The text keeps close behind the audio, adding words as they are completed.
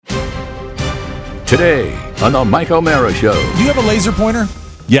Today on the Mike O'Mara Show. Do you have a laser pointer?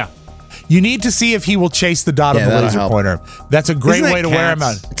 Yeah. You need to see if he will chase the dot of the that'll laser help. pointer. That's a great way to wear him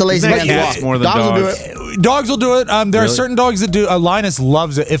out. It's a lazy man's cats walk. more than dogs will do dogs? it. Dogs will do it. There are certain dogs that do. Linus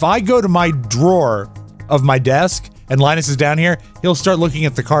loves it. If I go to my drawer of my desk and Linus is down here, he'll start looking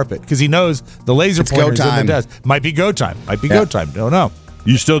at the carpet because he knows the laser pointer's in the desk. Might be go time. Go time. Don't know.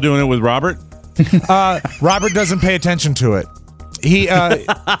 You still doing it with Robert? Robert doesn't pay attention to it. He's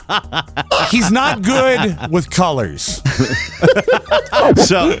not good with colors.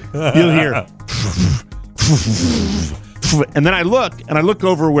 So you'll hear, and then I look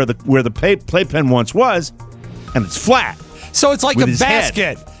over where the playpen once was, and it's flat. So it's like With a his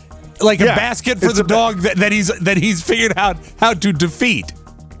basket, head. a Yeah, basket for it's the a dog that he's figured out how to defeat.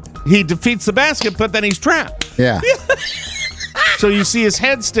 He defeats the basket, but then he's trapped. Yeah. So you see his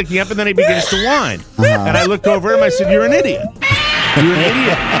head sticking up, and then he begins to whine. And I looked over him. I said, "You're an idiot. You're an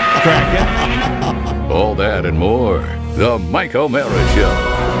idiot, Kraken." All that and more. The Mike O'Mara Show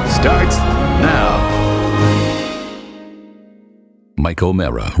starts now. Mike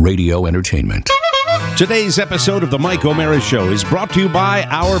O'Mara Radio Entertainment. Today's episode of the Mike O'Mara Show is brought to you by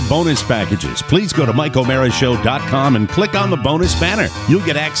our bonus packages. Please go to MikeO'MaraShow.com and click on the bonus banner. You'll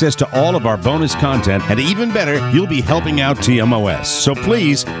get access to all of our bonus content, and even better, you'll be helping out TMOS. So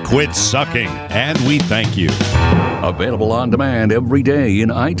please quit sucking, and we thank you. Available on demand every day in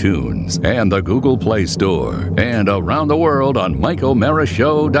iTunes and the Google Play Store and around the world on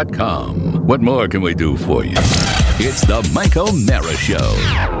MikeO'MaraShow.com. What more can we do for you? It's the Mike O'Mara Show.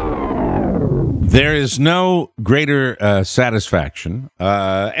 There is no greater satisfaction,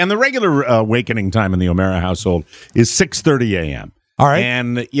 and the regular awakening time in the O'Mara household is 6:30 a.m. All right.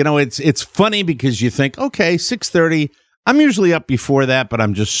 And, it's funny because you think, okay, 6:30, I'm usually up before that, but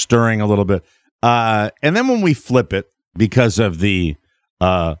I'm just stirring a little bit. And then when we flip it, because of the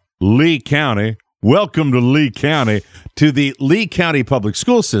Lee County, welcome to Lee County, to the Lee County Public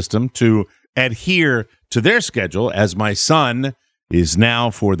School System to adhere to their schedule, as my son is now,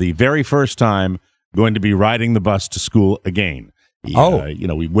 for the very first time, going to be riding the bus to school again.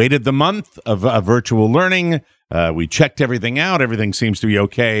 We waited the month of virtual learning. We checked everything out. Everything seems to be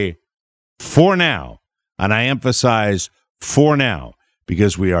okay for now. And I emphasize for now,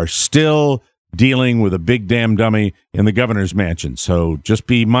 because we are still dealing with a big damn dummy in the governor's mansion. So just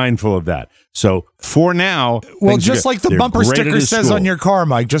be mindful of that. So for now, Well, just like the bumper sticker says on your car,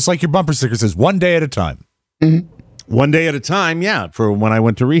 Mike, just like your bumper sticker says, one day at a time. Mm-hmm. One day at a time, yeah, for when I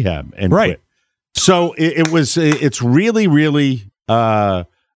went to rehab and quit. So it's really, really a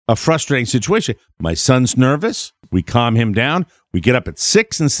frustrating situation. My son's nervous. We calm him down. We get up at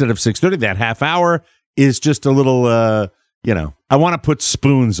 6 instead of 6:30. That half hour is just a little, I want to put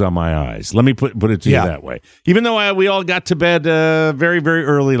spoons on my eyes. Let me put it to you that way. Even though we all got to bed very, very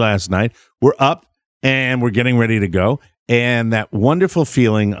early last night, we're up and we're getting ready to go. And that wonderful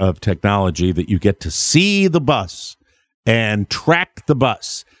feeling of technology that you get to see the bus and track the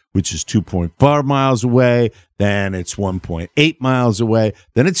bus, which is 2.4 miles away, then it's 1.8 miles away,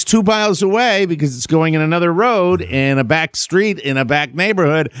 then it's 2 miles away because it's going in another road in a back street in a back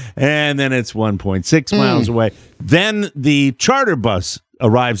neighborhood, and then it's 1.6 miles away. Then the charter bus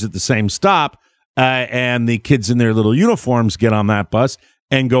arrives at the same stop, and the kids in their little uniforms get on that bus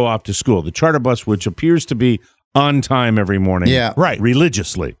and go off to school. The charter bus, which appears to be on time every morning,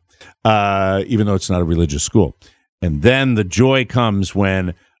 religiously, even though it's not a religious school. And then the joy comes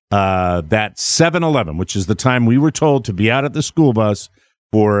when that 7:11, which is the time we were told to be out at the school bus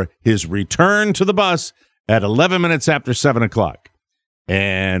for his return to the bus at 11 minutes after 7 o'clock.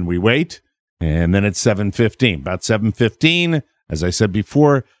 And we wait, and then it's 7:15. About 7:15, as I said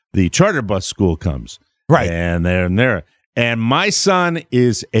before, the charter bus school comes. Right. And they're there. And my son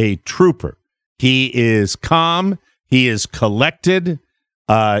is a trooper. He is calm. He is collected.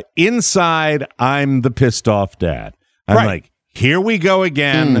 Inside, I'm the pissed off dad. I'm like, here we go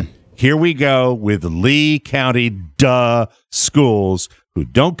again. Here we go with Lee County schools who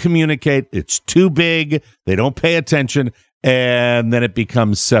don't communicate. It's too big. They don't pay attention. And then it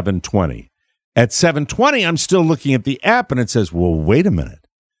becomes 7:20. At 7:20, I'm still looking at the app, and it says, well, wait a minute.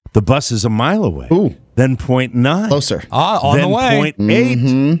 The bus is a mile away. Ooh. Then 0.9. Closer. On then the way.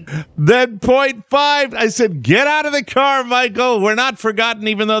 0.8. Then 0.5. I said, get out of the car, Michael. We're not forgotten,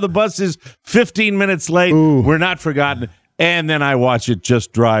 even though the bus is 15 minutes late. Ooh. We're not forgotten. And then I watch it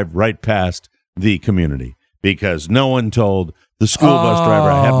just drive right past the community because no one told the school bus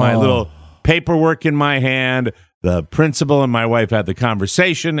driver. I had my little paperwork in my hand. The principal and my wife had the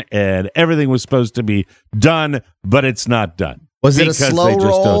conversation, and everything was supposed to be done, but it's not done. Was it a slow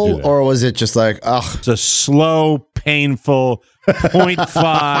roll, or was it just like, ugh? It's a slow painful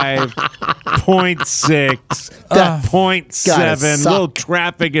 0.5, 0.6, 0.7, little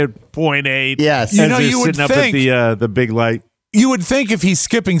traffic at 0.8. Yes. You know, you would sitting think, up at the big light. You would think if he's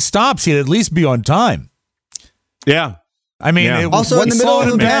skipping stops, he'd at least be on time. Yeah. I mean, also in the middle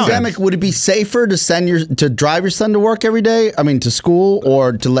of the pandemic, would it be safer to drive your son to work every day? I mean, to school,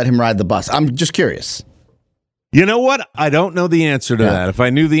 or to let him ride the bus? I'm just curious. You know what? I don't know the answer to that. If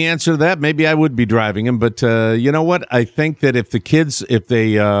I knew the answer to that, maybe I would be driving him. But you know what? I think that if the kids, if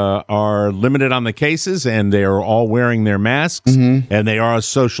they are limited on the cases and they are all wearing their masks and they are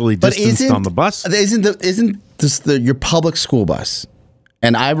socially distanced on the bus, isn't this your public school bus?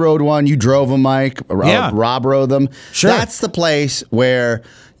 And I rode one. You drove them, Mike. Rob rode them. Sure. That's the place where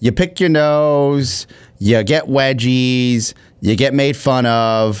you pick your nose, you get wedgies, you get made fun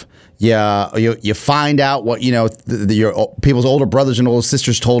of. You find out what your people's older brothers and older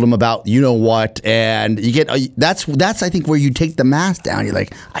sisters told them about what, and you get that's I think where you take the mask down. You're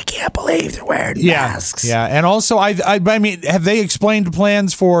like, I can't believe they're wearing masks. Yeah, and also I mean, have they explained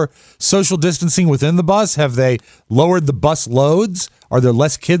plans for social distancing within the bus? Have they lowered the bus loads? Are there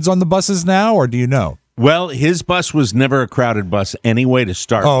less kids on the buses now, or do you know? Well, his bus was never a crowded bus anyway to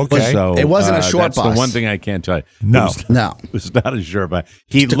start. Oh, okay. So it wasn't a short that's bus. The one thing I can't tell you. No. It was not a short bus.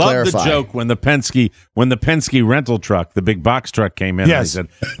 He loved the joke when the Penske rental truck, the big box truck came in. Yes. And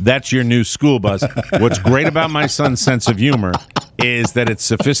I said, "That's your new school bus." What's great about my son's sense of humor is that it's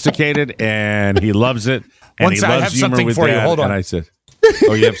sophisticated and he loves it. And Once he I loves have humor something with for you. Dad. Hold on. And I said,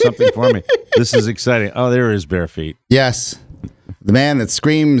 "Oh, you have something for me? This is exciting." Oh, there is bare feet. Yes, the man that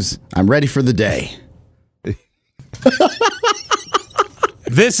screams, "I'm ready for the day."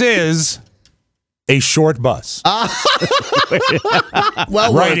 This is a short bus. Well,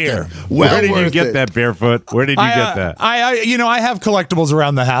 right here. Where did you get that, Barefoot? Where did you get that? I have collectibles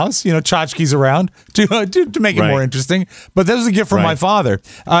around the house, tchotchkes around to make it more interesting. But this is a gift from my father.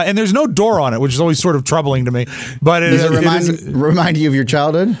 And there's no door on it, which is always sort of troubling to me. But Does it remind you of your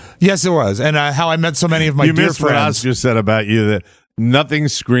childhood? Yes, it was. And how I met so many of my dear friends. What Oscar said about you, that nothing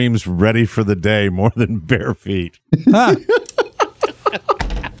screams ready for the day more than bare feet.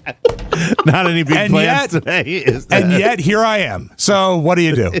 Not any big plans today, is there? And yet, here I am. So, what do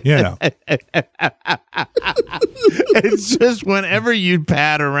you do? It's just whenever you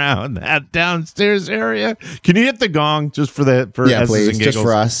pad around that downstairs area. Can you hit the gong just for yeah, please, just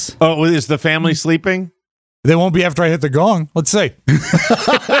for us? Oh, is the family sleeping? They won't be after I hit the gong. Let's see.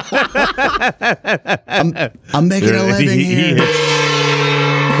 I'm making a living here.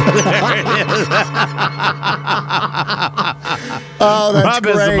 Oh, that's Rob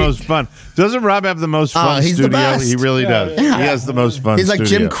great. has the most fun. Doesn't Rob have the most fun he's studio? the best. He really does. Yeah. He has the most fun. He's like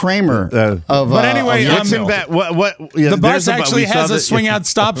studio. Jim Cramer. But anyway, the bus actually has a swing out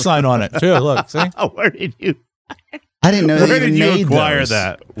stop sign on it too. Look, see? Where did you? I didn't know Where they did even you made acquire those.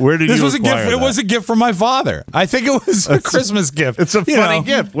 that? Where did This you was a acquire gift. that? It was a gift from my father. I think it was a Christmas gift. It's a funny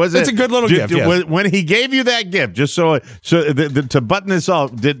gift. Was it? It's a good little gift. Yes. When he gave you that gift, just so to button this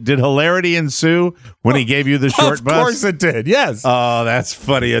off, did hilarity ensue when he gave you the short bus? Of course it did. Yes. Oh, that's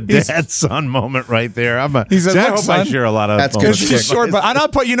funny. A dad-son moment right there. He said, I "Look, hope I son, share a lot of that's moments. good. It's a short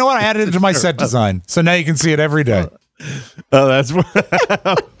bus." You know what? I added it to my set design, so now you can see it every day. Oh, that's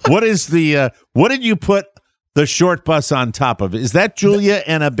what is the what did you put the short bus on top of? Is that Julia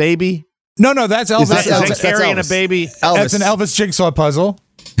and a baby? No, that's Elvis. Is that Elvis. Carrie and a baby? Elvis. That's an Elvis jigsaw puzzle.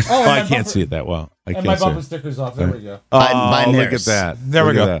 Oh, I can't see it that well. I can't my see bumper it. sticker's off. There we go. By look Nares. at that. There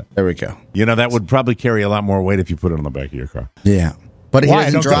we Look go. at that. There we go. You know, that would probably carry a lot more weight if you put it on the back of your car. Yeah. But he Why?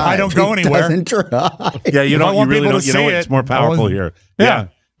 doesn't drive. I don't go anywhere. He doesn't drive. Yeah, you If I don't. You want really people don't. to You know see what? it, It's more powerful here. Yeah.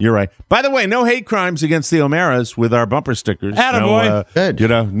 You're right. By the way, no hate crimes against the O'Maras with our bumper stickers. Attaboy. Good.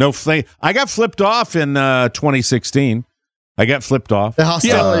 No flame. I got flipped off in 2016. I got flipped off. The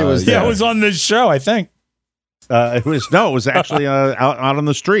hostility was there. Yeah, it was on this show, I think. It was actually out on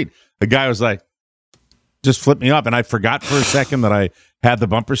the street. The guy was like, just flipped me off, and I forgot for a second that I had the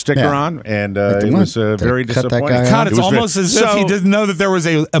bumper sticker on, and it was very cut that disappointing. guy God, it's almost as if he didn't know that there was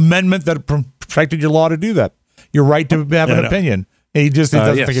a amendment that protected your law to do that. Your right to have an opinion. He just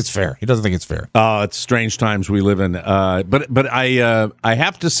doesn't think it's fair. He doesn't think it's fair. It's strange times we live in. But I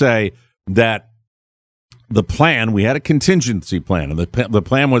have to say that the plan, we had a contingency plan, and the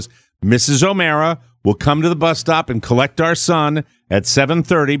plan was Mrs. O'Mara will come to the bus stop and collect our son at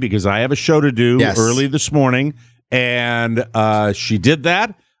 7:30 because I have a show to do early this morning, and she did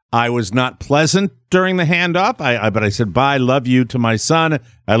that. I was not pleasant during the handoff, but I said, bye, love you to my son.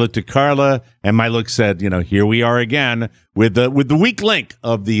 I looked at Carla, and my look said, here we are again with the weak link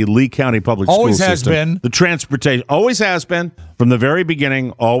of the Lee County Public School System. Always has been. The transportation always has been from the very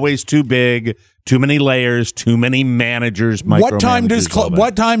beginning, always too big, too many layers, too many managers. What time does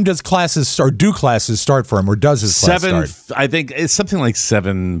classes start? Do classes start for him, or does his class start? I think it's something like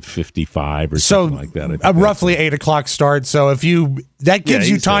 7:55 or something like that. Roughly 8 o'clock start. So if that gives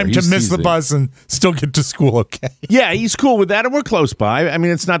you time to miss the bus and still get to school. Okay. Yeah, he's cool with that, and we're close by. I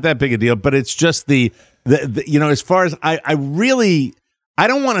mean, it's not that big a deal, but it's just the as far as I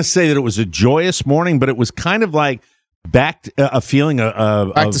don't want to say that it was a joyous morning, but it was kind of like a feeling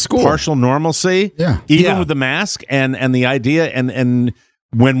of back to school, partial normalcy, even with the mask and the idea. And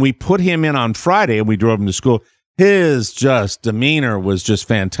when we put him in on Friday and we drove him to school, his just demeanor was just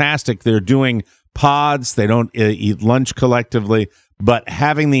fantastic. They're doing pods. They don't eat lunch collectively, but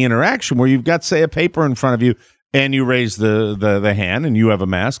having the interaction where you've got, say, a paper in front of you and you raise the hand and you have a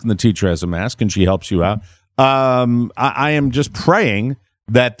mask and the teacher has a mask and she helps you out. I am just praying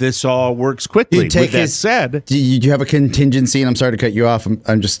that this all works quickly. With that said, do you have a contingency? And I'm sorry to cut you off.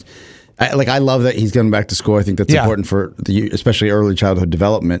 I love that he's going back to school. I think that's important for especially early childhood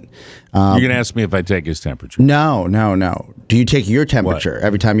development. You're going to ask me if I take his temperature? No. Do you take your temperature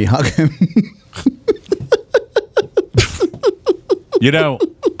every time you hug him?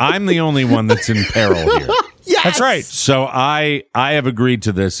 I'm the only one that's in peril here. Yes! That's right. So I have agreed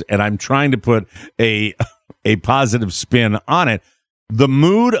to this, and I'm trying to put a positive spin on it. The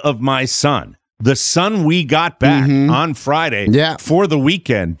mood of my son, the son we got back on Friday for the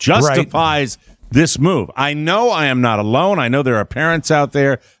weekend, justifies this move. I know I am not alone. I know there are parents out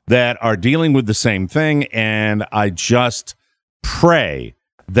there that are dealing with the same thing, and I just pray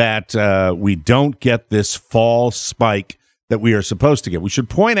that we don't get this fall spike that we are supposed to get. We should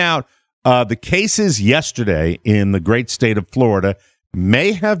point out the cases yesterday in the great state of Florida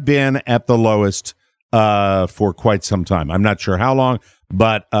may have been at the lowest for quite some time. I'm not sure how long,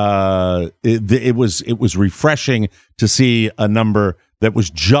 but it was refreshing to see a number that was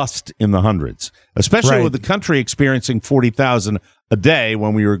just in the hundreds, especially with the country experiencing 40,000 a day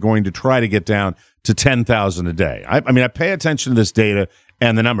when we were going to try to get down to 10,000 a day. I mean, I pay attention to this data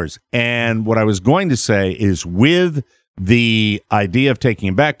and the numbers. And what I was going to say is with the idea of taking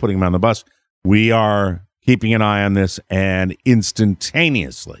him back, putting him on the bus, we are keeping an eye on this, and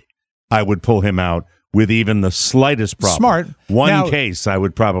instantaneously I would pull him out with even the slightest problem. Smart. One case, I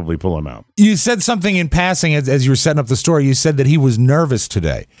would probably pull him out. You said something in passing as you were setting up the story. You said that he was nervous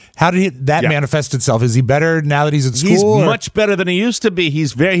today. How did that manifest itself? Is he better now that he's at school? He's much better than he used to be.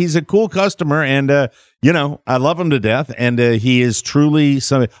 He's a cool customer, and I love him to death, and he is truly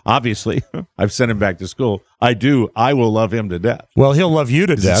something. Obviously, I've sent him back to school. I will love him to death. Well, he'll love you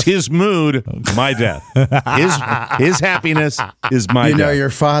to death. It's his mood, my death. His happiness is my death. Your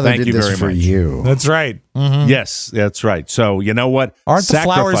father did this for you. That's right. Mm-hmm. Yes, that's right. So you know what? Aren't the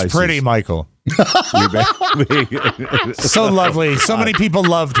flowers pretty, Michael? So lovely. So many people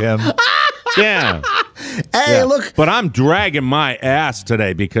loved him. Yeah. Hey, look. But I'm dragging my ass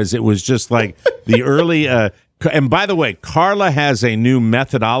today because it was just like the early. And by the way, Carla has a new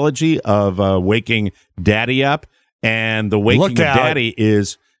methodology of waking Daddy up. And the waking of Daddy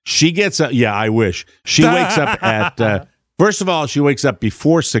is she gets up. Yeah, I wish. She wakes up at, first of all, she wakes up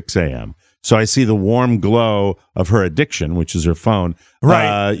before 6 a.m. So I see the warm glow of her addiction, which is her phone,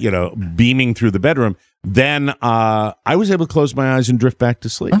 beaming through the bedroom. Then I was able to close my eyes and drift back to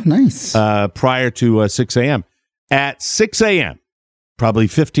sleep. Oh, nice. Prior to 6 a.m. At 6 a.m., probably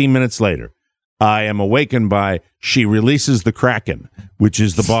 15 minutes later, I am awakened by she releases the Kraken, which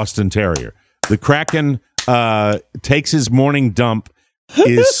is the Boston Terrier. The Kraken takes his morning dump,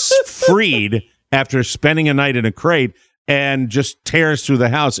 is freed after spending a night in a crate, and just tears through the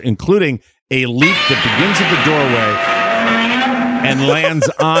house, including a leap that begins at the doorway and lands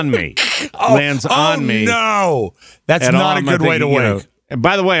on me. Me. No, that's not a good way to wake. And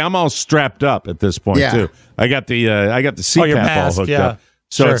by the way, I'm all strapped up at this point too. I got the CPAP all hooked up.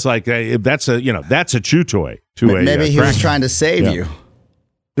 So it's like that's a chew toy to a maybe he Kraken. was trying to save you.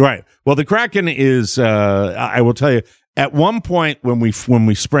 Right. Well, the Kraken is I will tell you at one point when we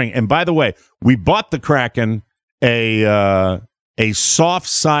spring, and by the way, we bought the Kraken a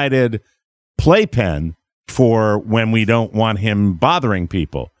soft-sided playpen for when we don't want him bothering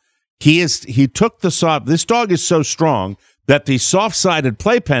people. He took this dog is so strong that the soft-sided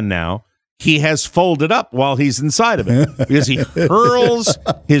playpen now he has folded up while he's inside of it because he hurls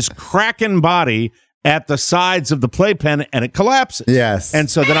his Kraken body at the sides of the playpen and it collapses. Yes. And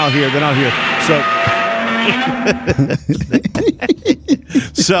so then I'll hear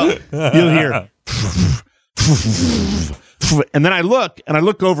so you'll hear and then I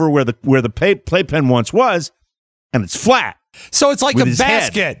look over where the playpen once was, and it's flat. So it's like a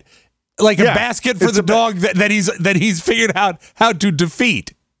basket, a basket for the dog that he's figured out how to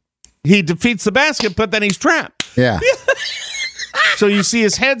defeat. he defeats the basket, but then he's trapped. Yeah. So you see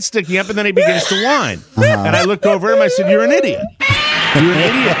his head sticking up, and then he begins to whine. And I looked over at him. I said, "You're an idiot. You're an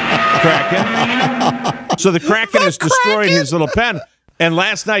idiot, Kraken." So the Kraken has destroyed his little pen. And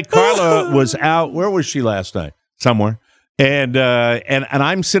last night, Carla was out. Where was she last night? Somewhere. And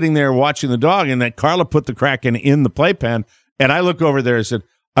I'm sitting there watching the dog, and that Carla put the Kraken in the playpen. And I look over there and said,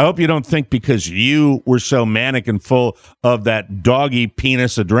 "I hope you don't think because you were so manic and full of that doggy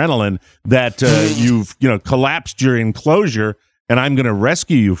penis adrenaline that you've collapsed your enclosure, and I'm going to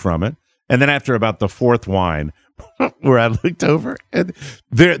rescue you from it." And then after about the fourth whine, where I looked over, and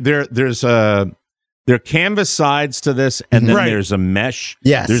there's there are canvas sides to this, and then there's a mesh.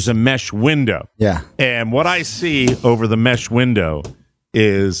 Yes. There's a mesh window. Yeah. And what I see over the mesh window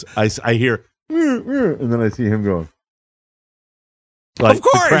is I hear, and then I see him going. Like, of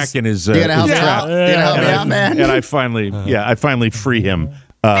course. The Kraken is You're gonna help me out. You're gonna help me out, man. And I finally free him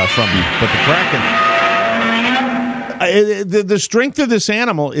from me. But the Kraken, the strength of this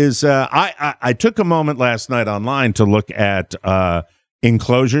animal is. I took a moment last night online to look at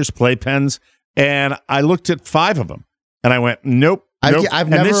enclosures, playpens, and I looked at 5 of them, and I went, nope. I've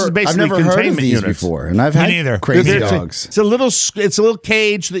never heard of these before, and I've had crazy dogs. It's a little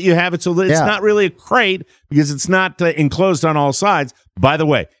cage that you have. It's not really a crate because it's not enclosed on all sides. By the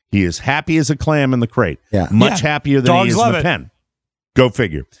way, he is happy as a clam in the crate. Yeah. Much happier than Dogs he is love in the pen. Go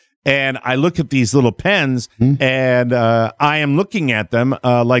figure. And I look at these little pens, and I am looking at them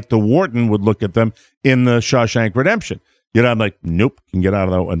like the warden would look at them in the Shawshank Redemption. I'm like, nope, can get out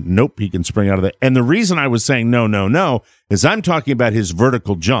of that one. Nope, he can spring out of that. And the reason I was saying no is I'm talking about his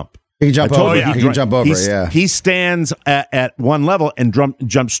vertical jump. He can jump over. He can jump over. Yeah. He stands at one level and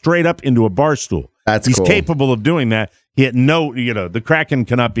jumps straight up into a bar stool. He's cool. capable of doing that. He had the Kraken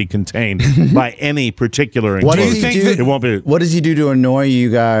cannot be contained by any particular. What does he do? It won't be. What does he do to annoy you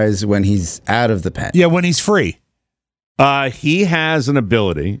guys when he's out of the pen? Yeah, when he's free. He has an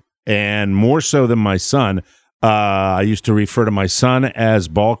ability, and more so than my son. I used to refer to my son as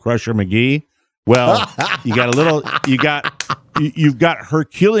Ball Crusher McGee. Well, you've got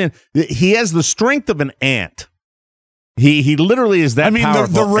Herculean. He has the strength of an ant. He literally is that. I mean,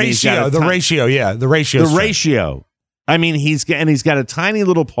 powerful, the ratio. I mean, he's got a tiny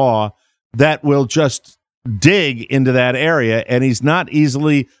little paw that will just dig into that area, and he's not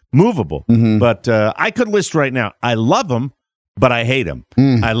easily movable. Mm-hmm. But I could list right now. I love him, but I hate him.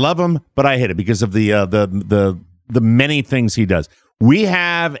 I love him, but I hate him because of the many things he does. We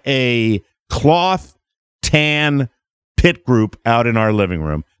have a cloth tan pit group out in our living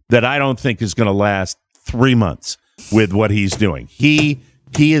room that I don't think is going to last 3 months with what he's doing. He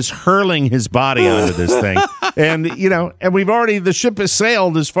is hurling his body onto this thing. And, and we've already, the ship has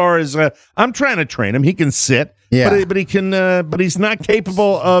sailed as far as, I'm trying to train him. He can sit, but he can, but he's not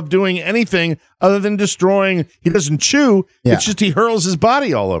capable of doing anything other than destroying. He doesn't chew. Yeah. It's just he hurls his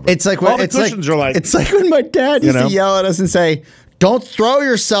body all over. It's like when, it's like when my dad used to yell at us and say, "Don't throw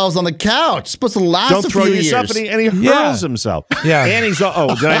yourselves on the couch. It's supposed to last a few years." Don't throw yourself, and he hurls himself. Yeah. And he's, did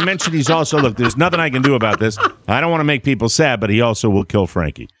I mention he's also, look, there's nothing I can do about this. I don't want to make people sad, but he also will kill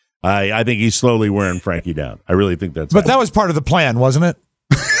Frankie. I think he's slowly wearing Frankie down. I really think that's But that was part of the plan, wasn't it?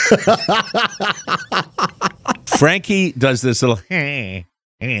 Frankie does this little,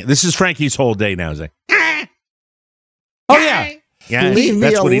 this is Frankie's whole day now. He's like, oh, yeah. Yeah, leave me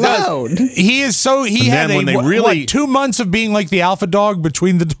alone. What he does. He is so. He had 2 months of being like the alpha dog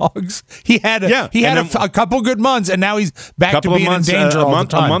between the dogs. He had a couple good months, and now he's back to being in danger all the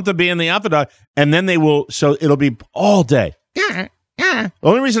time. A month of being the alpha dog, and then they will. So it'll be all day. The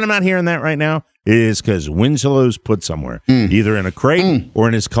only reason I'm not hearing that right now is because Winslow's put somewhere, either in a crate or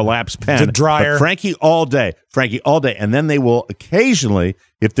in his collapsed pen. The dryer. But Frankie all day, and then they will occasionally,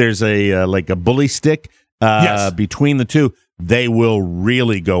 if there's a bully stick between the two. They will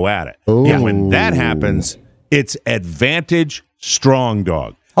really go at it. Ooh. And when that happens, it's advantage strong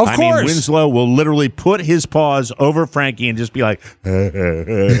dog. Of course. I mean, Winslow will literally put his paws over Frankie and just be like, but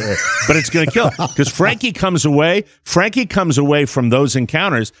it's going to kill him. Because Frankie comes away from those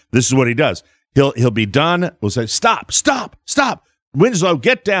encounters. This is what he does. He'll be done. We'll say, stop. Winslow,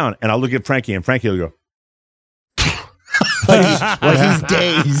 get down. And I'll look at Frankie, and Frankie will go. like he's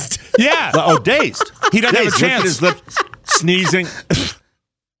dazed. Yeah. Dazed. He doesn't have a chance. Look at his lips, sneezing.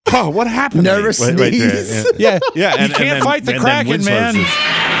 Oh, what happened? Nervous sneeze. Right there. Yeah. Yeah. You can't fight the Kraken, man.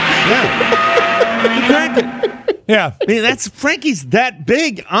 The Kraken. Yeah. I mean, Frankie's that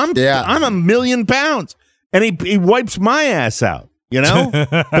big. I'm 1,000,000 pounds, and he wipes my ass out.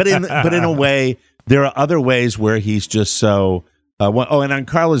 But in a way, there are other ways where he's just so And on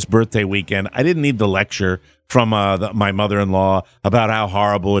Carla's birthday weekend, I didn't need the lecture from my mother-in-law about how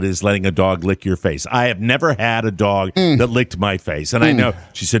horrible it is letting a dog lick your face. I have never had a dog that licked my face. And I know,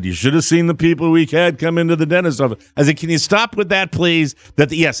 she said, you should have seen the people we had come into the dentist office. I said, can you stop with that, please?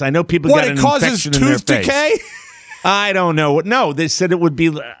 Yes, I know people got an infection in their face. What, it causes tooth decay? I don't know. No, they said it would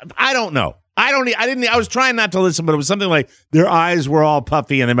be, I don't know. I was trying not to listen, but it was something like their eyes were all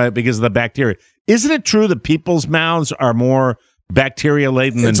puffy because of the bacteria. Isn't it true that people's mouths are more bacteria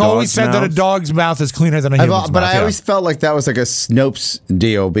laden than dogs' It's always said that a dog's mouth is cleaner than a human's mouth. But I always felt like that was like a Snopes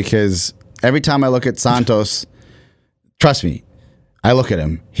deal because every time I look at Santos, trust me, I look at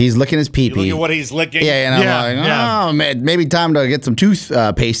him. He's licking his pee-pee. You look at what he's licking. Yeah, and I'm like, oh, man, maybe time to get some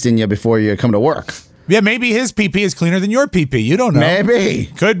toothpaste in you before you come to work. Yeah, maybe his pee-pee is cleaner than your pee-pee. You don't know. Maybe.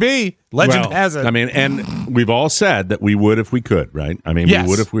 Could be. Legend has it. I mean, and we've all said that we would if we could, right? I mean, we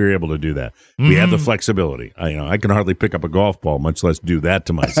would if we were able to do that. We had the flexibility. I can hardly pick up a golf ball, much less do that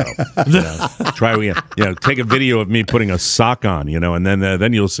to myself. Take a video of me putting a sock on, and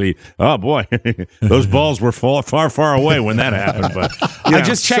then you'll see, oh boy, those balls were far away when that happened. But I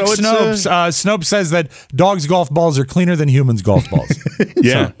just checked Snopes. Snopes says that dogs' golf balls are cleaner than humans' golf balls.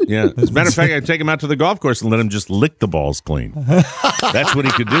 Yeah. As a matter of fact, I'd take him out to the golf course and let him just lick the balls clean. That's what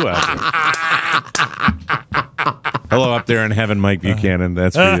he could do out there. Hello up there in heaven, Mike Buchanan.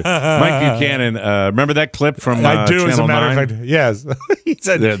 That's for you. Mike Buchanan, remember that clip from I do, Channel as a matter 9? of fact. Yes. He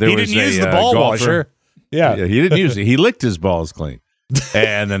said there he didn't use the ball washer. Yeah, he didn't use it. He licked his balls clean.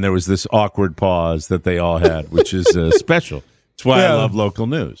 And then there was this awkward pause that they all had, which is special. That's why I love local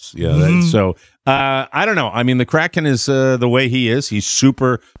news. Yeah. So I don't know. I mean, the Kraken is the way he is. He's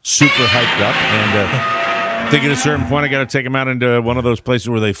super hyped up. And I think at a certain point, I got to take him out into one of those places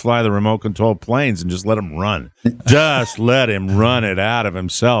where they fly the remote control planes and just let him run. Just let him run it out of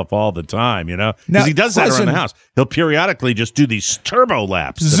himself all the time, Because he does that around the house. He'll periodically just do these turbo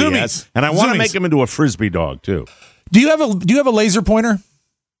laps. Zoomies. And I want to make him into a Frisbee dog, too. Do you have a laser pointer?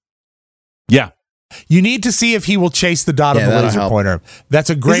 Yeah. You need to see if he will chase the dot of the laser pointer. That's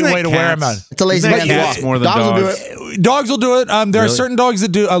a great way to wear him out. It's a lazy man's walk. More than dogs will do it. Dogs will do it. There are certain dogs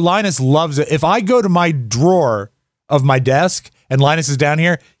that do. Linus loves it. If I go to my drawer of my desk and Linus is down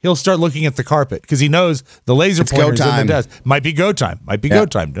here, he'll start looking at the carpet because he knows the laser pointer's in the desk. Might be go time. Go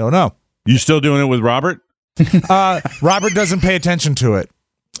time. Don't know. You still doing it with Robert? Robert doesn't pay attention to it.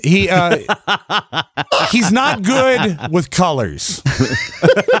 He's not good with colors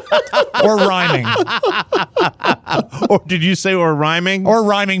or rhyming. Or did you say or rhyming? Or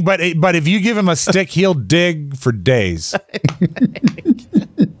rhyming, but if you give him a stick, he'll dig for days.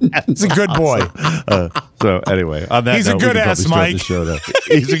 He's a good boy. So anyway, on that he's note, a good ass, Mike. He's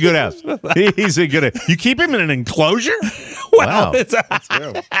a good ass. He's a good ass. You keep him in an enclosure? Well, wow.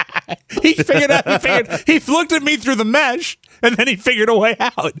 He looked at me through the mesh, and then he figured a way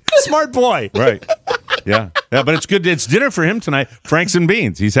out. Smart boy. Right. Yeah, but it's good. It's dinner for him tonight. Franks and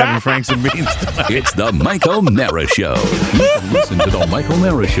beans. He's having Franks and beans tonight. It's the Mike O'Mara Show. You can listen to the Mike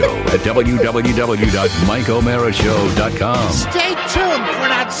O'Mara Show at www.mikeomarashow.com. Stay tuned for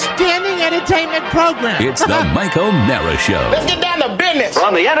an outstanding entertainment program. It's the Mike O'Mara Show. Let's get down to business.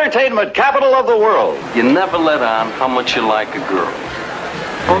 From the entertainment capital of the world. You never let on how much you like a girl.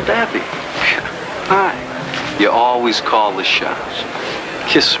 Oh, Debbie. Hi. You always call the shots.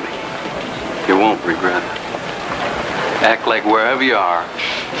 Kiss me. You won't regret it. Act like wherever you are,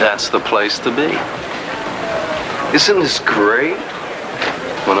 that's the place to be. Isn't this great?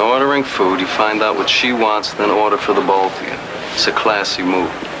 When ordering food, you find out what she wants, then order for the both of you. It's a classy move.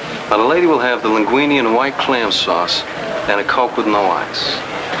 Now, the lady will have the linguine and white clam sauce and a Coke with no ice.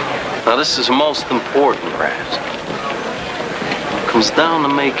 Now, this is most important, Raz. It comes down to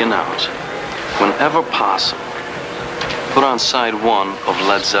making out. Whenever possible, put on side 1 of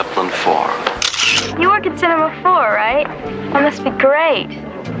Led Zeppelin 4. You work at Cinema 4, right? That must be great.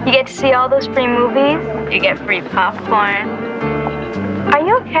 You get to see all those free movies. You get free popcorn. Are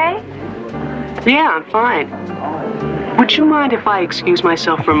you okay? Yeah, I'm fine. Would you mind if I excuse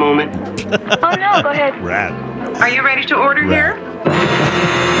myself for a moment? Oh, no, go ahead. Rad. Are you ready to order here?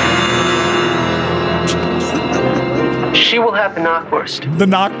 She will have the knockwurst. The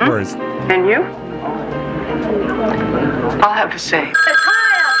knockwurst. And you? I'll have the same. It's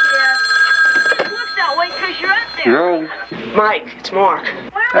high up here. It looks that way because you're up there. Yo. Mike, it's Mark.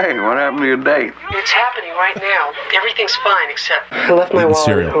 Hey, what happened to your date? It's happening right now. Everything's fine except I left my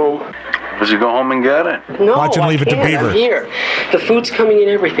wallet at home. Did you go home and get it? No, Watch him leave it to Beaver. I'm here. The food's coming in,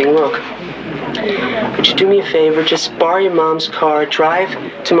 everything. Look. Would you do me a favor? Just borrow your mom's car, drive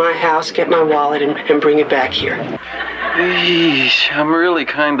to my house, get my wallet, and bring it back here. Eesh, I'm really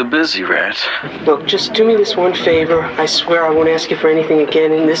kind of busy, Rat. Look, just do me this one favor. I swear I won't ask you for anything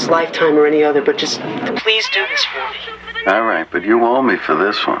again in this lifetime or any other, but just please do this for me. All right, but you owe me for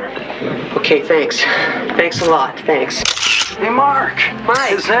this one. Okay, thanks. Thanks a lot. Thanks. Hey, Mark.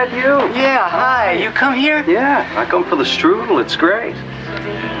 Mike. Is that you? Yeah, hi. You come here? Yeah, I come for the strudel. It's great.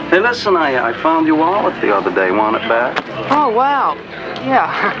 Hey, listen, I found your wallet the other day. Want it back? Oh, wow.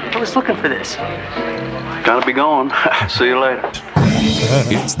 Yeah, I was looking for this. Gotta be going. See you later.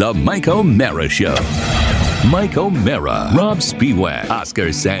 It's the Mike O'Mara Show. Mike O'Mara, Rob Spiewak,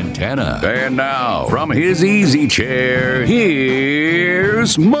 Oscar Santana. And now, from his easy chair,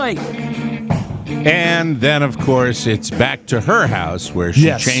 here's Mike. And then, of course, it's back to her house where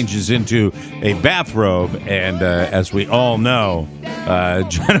she changes into a bathrobe. And as we all know,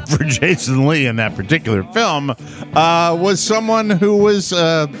 Jennifer Jason Leigh in that particular film was someone who was,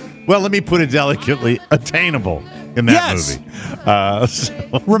 well, let me put it delicately, attainable in that movie.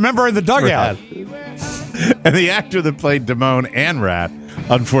 So, remember in the dugout. And the actor that played Damone and Rat,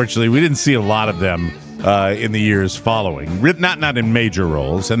 unfortunately, we didn't see a lot of them in the years following. Not in major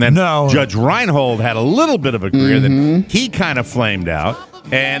roles. And then Judge Reinhold had a little bit of a career. Then he kind of flamed out.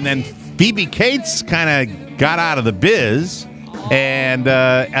 And then Phoebe Cates kind of got out of the biz. And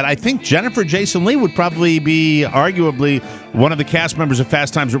I think Jennifer Jason Leigh would probably be arguably one of the cast members of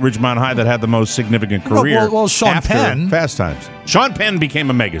Fast Times at Ridgemont High that had the most significant career. Well, Sean Penn. Fast Times. Sean Penn became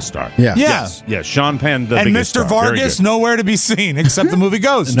a megastar. Yeah. Yes, Sean Penn, the biggest And Mr. star. Vargas, nowhere to be seen except the movie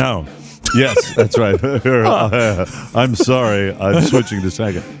Ghost. No. Yes, that's right. I'm sorry. I'm switching to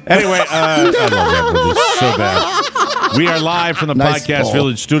second. Anyway, I love that movie so bad. We are live from the Podcast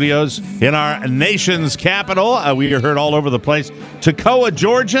Village studios in our nation's capital. We are heard all over the place. Toccoa,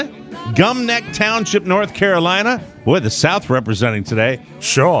 Georgia. Gumneck Township, North Carolina. Boy, the South representing today.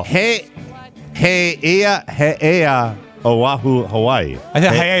 Sure. Oahu, Hawaii.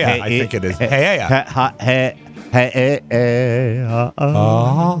 I think it is.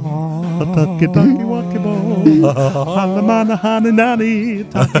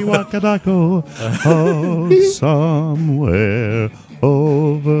 Somewhere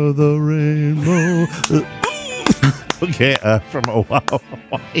over the rainbow. Okay, from Oahu,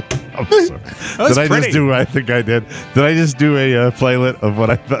 Hawaii. I'm sorry. Did I just do? I think I did. Did I just do a playlet of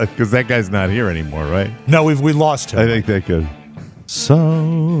what I thought? Because that guy's not here anymore, right? No, we lost him. I think they could.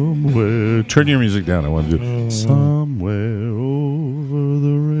 Somewhere. Turn your music down. I want to do somewhere over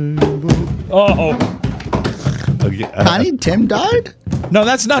the rainbow. Okay, Tiny Tim died? No,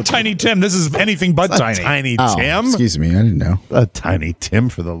 that's not Tiny Tim. This is anything but Tiny. Tiny Tim? Excuse me, I didn't know. Tiny Tim,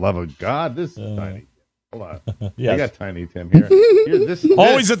 for the love of God. This is Tiny. Hold on. Yes. I got Tiny Tim here.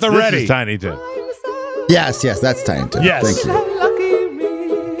 Always at the ready. This is Tiny Tim. Yes, that's Tiny Tim. Yes. Thank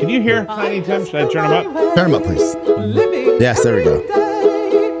you. Can you hear Tiny Tim? Should I turn him up? Turn him up, please. Yes, there we go.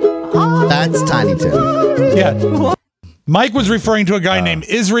 That's Tiny Tim. Yeah. Mike was referring to a guy named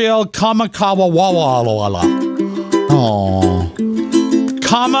Israel Kamakawa-Wawala. Aww.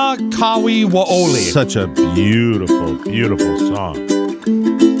 Kamakawi-Waoli. Such a beautiful, beautiful song.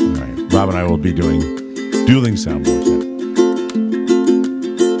 All right. Rob and I will be doing dueling soundboards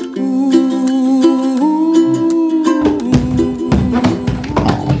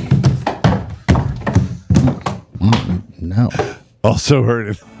now. No. Also heard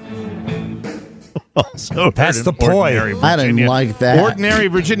it. That's the point. I didn't like that. Ordinary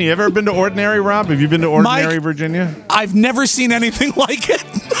Virginia. Ever been to Ordinary, Rob? Have you been to Ordinary, Mike, Virginia? I've never seen anything like it.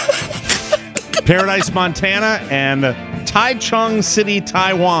 Paradise, Montana, and Taichung City,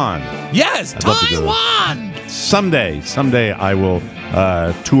 Taiwan. Yes, Taiwan. Someday I will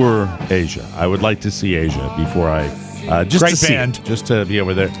tour Asia. I would like to see Asia before I just Great to band. see it, just to be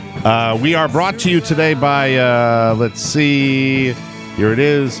over there. We are brought to you today by let's see, here it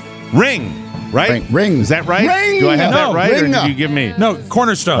is, Ring. Right? Ring. Is that right? Ring. Do I have that right? Ring. Or did you give me? No,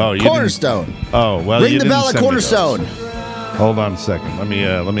 Cornerstone. Oh, you Cornerstone. Didn't. Oh, well, Ring you the didn't bell at send me Cornerstone. those. Hold on a second. Let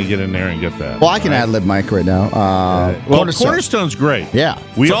me get in there and get that. Well, I can ad-lib Mike right now. Cornerstone's great. Yeah.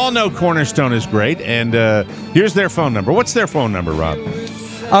 We all know Cornerstone is great, and here's their phone number. What's their phone number, Rob?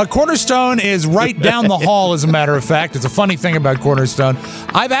 Cornerstone is right down the hall, as a matter of fact. It's a funny thing about Cornerstone.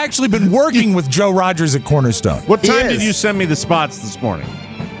 I've actually been working with Joe Rogers at Cornerstone. What time did you send me the spots this morning?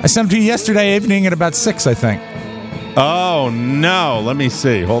 I sent them to you yesterday evening at about 6, I think. Oh, no. Let me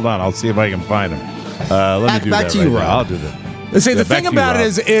see. Hold on. I'll see if I can find them. Let me do back that to you, right now. Rob. I'll do that. See, the thing about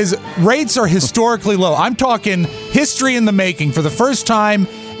it is rates are historically low. I'm talking history in the making. For the first time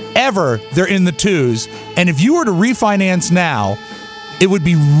ever, they're in the 2s. And if you were to refinance now, it would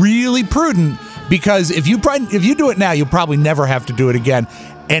be really prudent, because if you do it now, you'll probably never have to do it again.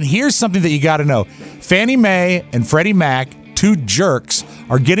 And here's something that you got to know. Fannie Mae and Freddie Mac, two jerks,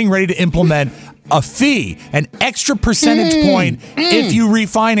 are getting ready to implement a fee, an extra percentage point if you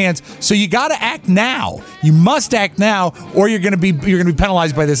refinance. So you got to act now. You must act now, or you're going to be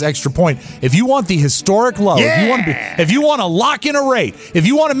penalized by this extra point. If you want the historic low, if you want to lock in a rate, if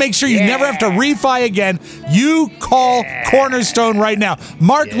you want to make sure you never have to refi again, you call Cornerstone right now.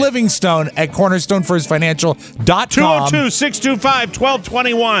 Mark Livingstone at cornerstonefirstfinancial.com.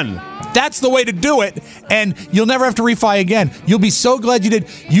 202-625-1221. That's the way to do it, and you'll never have to refi again. You'll be so glad you did.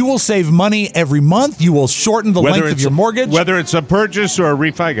 You will save money every month. You will shorten the length of your mortgage. Whether it's a purchase or a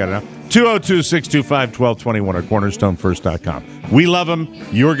refi, got it now. 202-625-1221 or cornerstonefirst.com. We love them.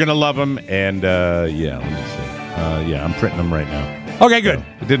 You're going to love them, and let me see. I'm printing them right now. Okay, good. So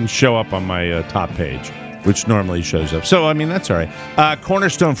it didn't show up on my top page, which normally shows up. So, I mean, that's all right.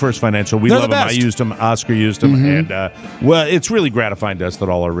 Cornerstone First Financial, we love them. I used them. Oscar used them. And, it's really gratifying to us that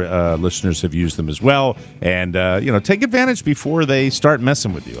all our listeners have used them as well. And, take advantage before they start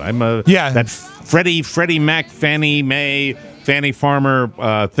messing with you. That Freddie Mac, Fannie Mae, Fannie Farmer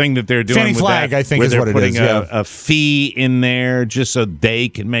thing that they're doing Fannie with Flag, that, I think is what it is. They're putting a fee in there just so they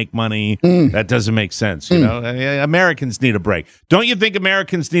can make money. That doesn't make sense. You know, Americans need a break. Don't you think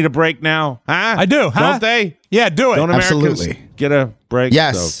Americans need a break now? Huh? I do. Don't they? Yeah, do it. Don't Americans get a break?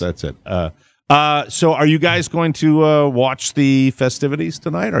 Yes. So that's it. So are you guys going to watch the festivities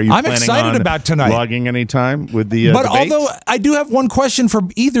tonight? Are you I'm planning excited on about tonight. logging any time with the But debates? although I do have one question for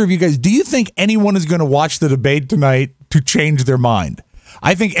either of you guys. Do you think anyone is going to watch the debate tonight to change their mind?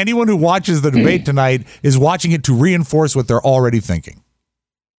 I think anyone who watches the debate tonight is watching it to reinforce what they're already thinking.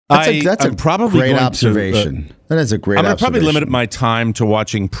 That's a probably great going observation. That is a great I'm going to observation. probably limit my time to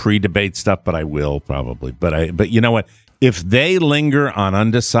watching pre-debate stuff, but I will probably. But you know what? If they linger on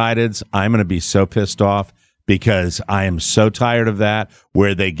undecideds, I'm going to be so pissed off because I am so tired of that,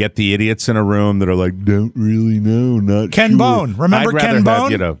 where they get the idiots in a room that are like, don't really know, not Ken sure. Bone. Remember Ken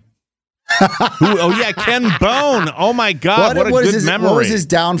Bone? Ken Bone. Oh, my God. What a good memory. What was his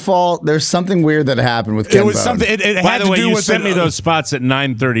downfall? There's something weird that happened with Ken Bone. It was something. It By had the to way, do you with sent me those spots at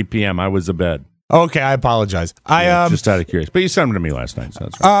 9:30 p.m. I was abed. Okay, I apologize. Just out of curiosity. But you sent them to me last night. So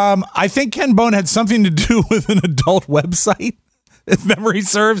that's right. I think Ken Bone had something to do with an adult website, if memory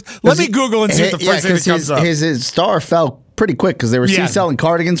serves. Let me Google and see what the first thing that comes up. His star fell pretty quick because they were selling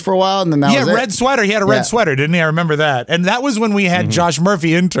cardigans for a while, and then that was it. Red sweater. He had a red sweater, didn't he? I remember that. And that was when we had Josh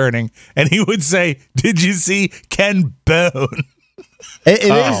Murphy interning, and he would say, "Did you see Ken Bone?"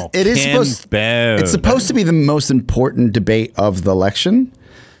 It is supposed to be the most important debate of the election.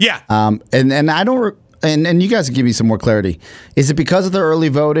 Yeah. And I don't. And you guys can give me some more clarity. Is it because of the early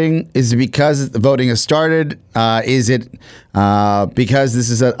voting? Is it because the voting has started? Is it because this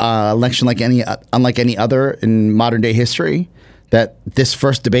is an election unlike any other in modern day history? That this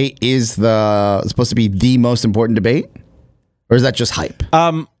first debate is supposed to be the most important debate, or is that just hype?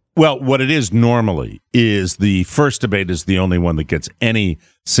 Well, what it is normally is the first debate is the only one that gets any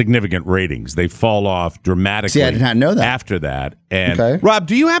significant ratings. They fall off dramatically. See, I did not know that. After that. And Rob,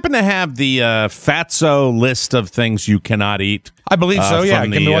 do you happen to have the Fatso list of things you cannot eat? I believe so, yeah.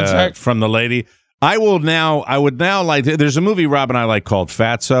 Give me one sec. From the lady. I would now like to, there's a movie Rob and I like called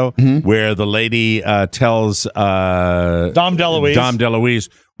Fatso, where the lady tells Dom DeLuise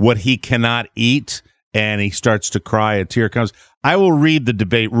what he cannot eat, and he starts to cry, a tear comes. I will read the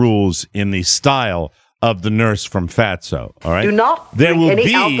debate rules in the style of the nurse from Fatso. All right. Do not drink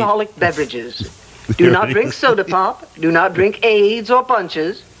any alcoholic beverages. Do not drink soda pop. Do not drink AIDS or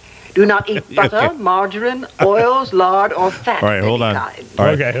punches. Do not eat butter, margarine, oils, lard, or fat. All right, hold on. Kind. All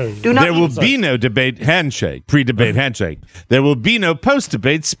right. Okay. There will be no debate handshake, pre-debate handshake. There will be no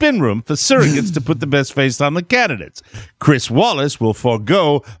post-debate spin room for surrogates to put the best face on the candidates. Chris Wallace will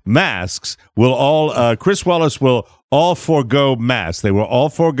forego masks. Chris Wallace will all forego masks. They will all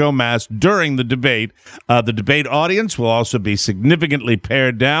forego masks during the debate. The debate audience will also be significantly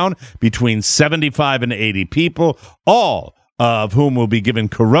pared down between 75 and 80 people, all of whom will be given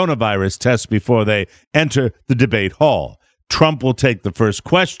coronavirus tests before they enter the debate hall. Trump will take the first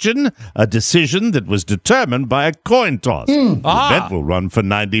question, a decision that was determined by a coin toss. The event will run for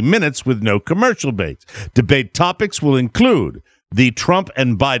 90 minutes with no commercial breaks. Debate topics will include the Trump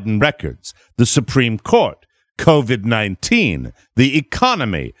and Biden records, the Supreme Court, COVID-19, the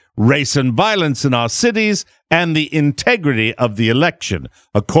economy, race and violence in our cities, and the integrity of the election,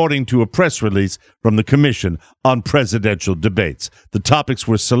 according to a press release from the Commission on Presidential Debates. The topics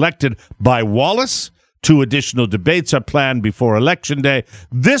were selected by Wallace. 2 additional debates are planned before Election Day.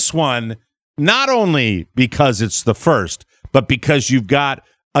 This one, not only because it's the first, but because you've got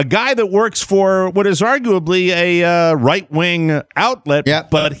a guy that works for what is arguably a right-wing outlet,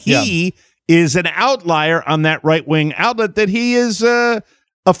 but he is an outlier on that right-wing outlet, that he is a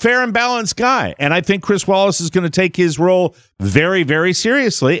fair and balanced guy. And I think Chris Wallace is going to take his role very, very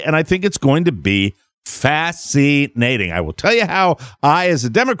seriously, and I think it's going to be fascinating. I will tell you how I, as a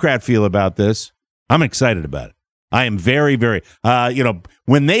Democrat, feel about this. I'm excited about it. I am very, very,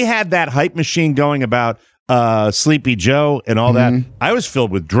 when they had that hype machine going about Sleepy Joe and all that, I was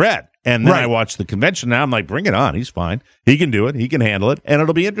filled with dread. And then I watched the convention. Now I'm like, bring it on. He's fine. He can do it. He can handle it. And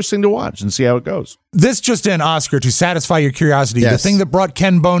it'll be interesting to watch and see how it goes. This just in, Oscar, to satisfy your curiosity. Yes. The thing that brought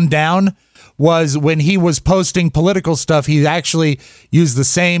Ken Bone down was when he was posting political stuff, he actually used the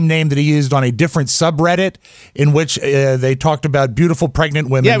same name that he used on a different subreddit in which they talked about beautiful pregnant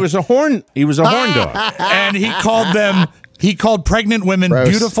women. Yeah, he was a horn dog. And he called pregnant women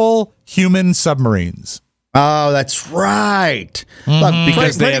beautiful human submarines. Oh, that's right. Look,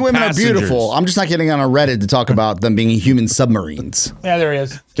 because pregnant women are beautiful. I'm just not getting on a Reddit to talk about them being human submarines. Yeah, there he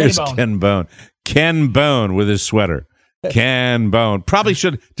is. There's Ken Bone. Ken Bone with his sweater. Ken Bone. Probably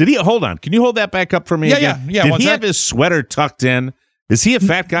should. Did he? Hold on. Can you hold that back up for me again? Yeah. Did he have his sweater tucked in? Is he a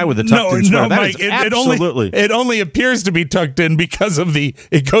fat guy with a tucked in sweater? No, Mike. It only appears to be tucked in because of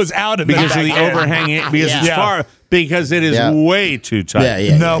it goes out in because of the overhanging. Because it's far. Because it is way too tight.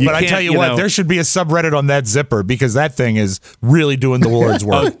 But I tell you what, there should be a subreddit on that zipper because that thing is really doing the Lord's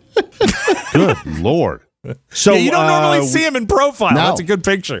work. Good Lord. So you don't normally see him in profile. No. That's a good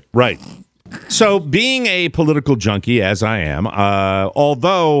picture. Right. So being a political junkie, as I am,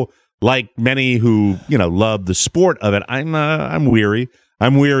 although like many who love the sport of it, I'm weary.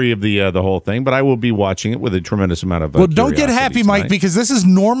 I'm weary of the whole thing, but I will be watching it with a tremendous amount of don't get happy, Mike, because this is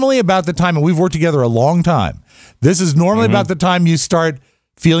normally about the time, and we've worked together a long time. This is normally about the time you start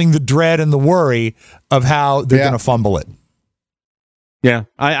feeling the dread and the worry of how they're going to fumble it. Yeah,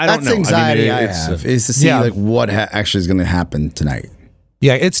 I don't know. That's anxiety I have, is to see what actually is going to happen tonight.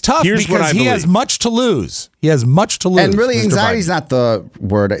 Yeah, it's tough because he has much to lose. He has much to lose. And really, anxiety is not the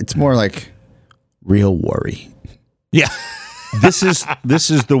word. It's more like real worry. Yeah. This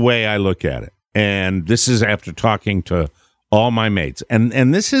is the way I look at it. And this is after talking to all my mates.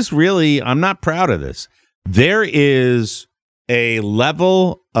 And this is really, I'm not proud of this. There is a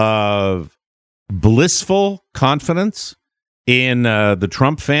level of blissful confidence in the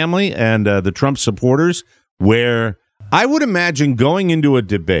Trump family and the Trump supporters where I would imagine going into a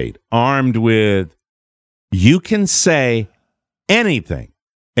debate armed with, you can say anything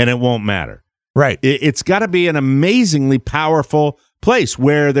and it won't matter. Right. It's got to be an amazingly powerful place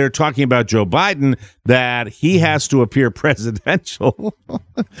where they're talking about Joe Biden, that he has to appear presidential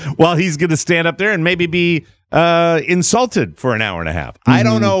while he's going to stand up there and maybe be insulted for an hour and a half. I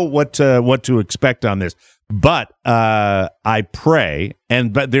don't know what to expect on this, but I pray,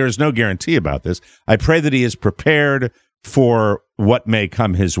 but there is no guarantee about this. I pray that he is prepared for what may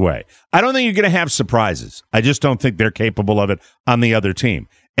come his way. I don't think you're going to have surprises. I just don't think they're capable of it on the other team.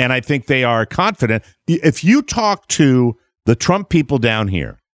 And I think they are confident. If you talk to the Trump people down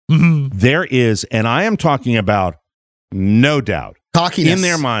here, there is, and I am talking about no doubt, cockiness in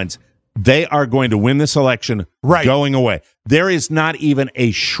their minds, they are going to win this election going away. There is not even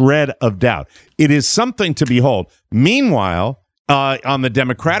a shred of doubt. It is something to behold. Meanwhile, on the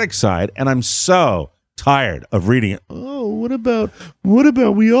Democratic side, and I'm so tired of reading it. Oh, what about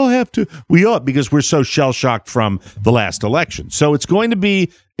because we're so shell-shocked from the last election. So it's going to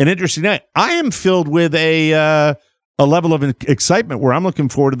be an interesting night. I am filled with a level of excitement where I'm looking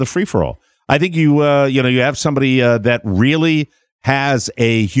forward to the free-for-all. I think you have somebody that really has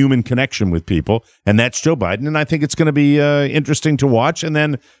a human connection with people, and that's Joe Biden, and I think it's going to be interesting to watch, and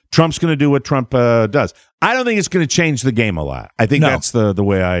then Trump's going to do what Trump does. I don't think it's going to change the game a lot. I think that's the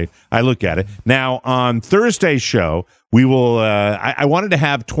way I look at it. Now, on Thursday's show, we will I wanted to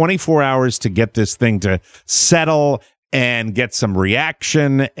have 24 hours to get this thing to settle and get some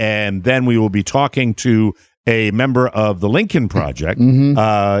reaction, and then we will be talking to a member of the Lincoln Project,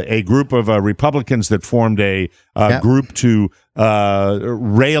 a group of Republicans that formed a group to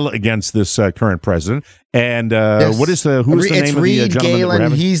rail against this current president. And who is the name of the gentleman? It's Reed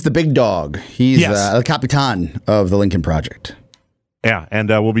Galen. He's the big dog. He's El Capitan of the Lincoln Project. Yeah, and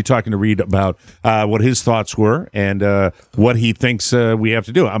we'll be talking to Reed about what his thoughts were and what he thinks we have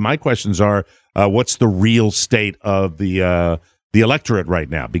to do. My questions are, what's the real state of the electorate right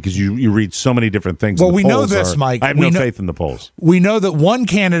now? Because you read so many different things. Well, we know this, Mike. I have no faith in the polls. We know that one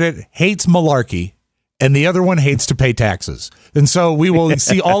candidate hates malarkey and the other one hates to pay taxes. And so we will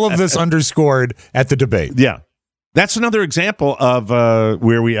see all of this underscored at the debate. Yeah. That's another example of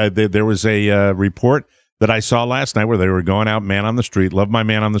where there was a report that I saw last night where they were going out man on the street. Love my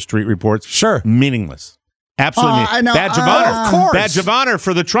man on the street reports. Sure. Meaningless. Absolutely. I know. Badge of honor. Of course. Badge of honor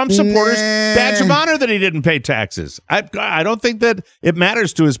for the Trump supporters. Badge of honor that he didn't pay taxes. I don't think that it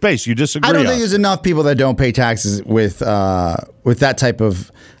matters to his base. You disagree? I don't think there's enough people that don't pay taxes with that type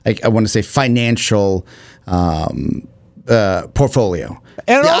of, I want to say, financial portfolio.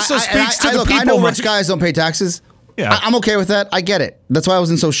 And it also speaks to the people. I know rich guys don't pay taxes. Yeah. I'm okay with that. I get it. That's why I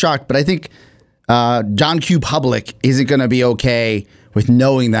wasn't so shocked. But I think John Q. Public isn't going to be okay with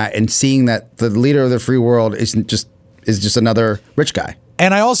knowing that and seeing that the leader of the free world is just another rich guy.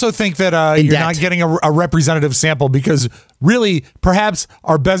 And I also think that you're not getting a representative sample because really, perhaps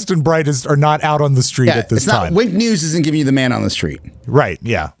our best and brightest are not out on the street at this time. Wink News isn't giving you the man on the street. Right,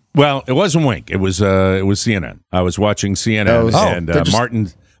 yeah. Well, it wasn't Wink. It was CNN. I was watching CNN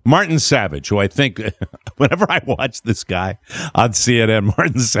and Martin Savage, who I think whenever I watch this guy on CNN,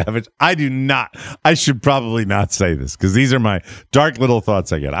 Martin Savage, I should probably not say this because these are my dark little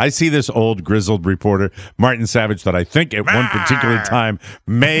thoughts I get. I see this old grizzled reporter, Martin Savage, that I think at one particular time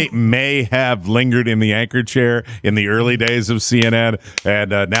may have lingered in the anchor chair in the early days of CNN.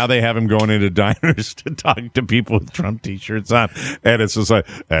 And now they have him going into diners to talk to people with Trump T-shirts on. And it's just like,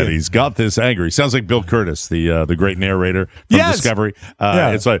 and he's got this anger. He sounds like Bill Curtis, the great narrator from Discovery.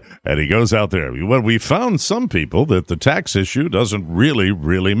 It's like, and he goes out there. Well, we found some people that the tax issue doesn't really,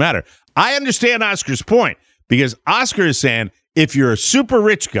 really matter. I understand Oscar's point because Oscar is saying if you're a super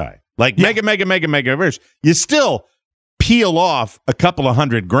rich guy, like mega rich, you still peel off a couple of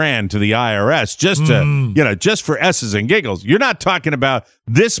 $100,000 to the IRS just to, just for S's and giggles. You're not talking about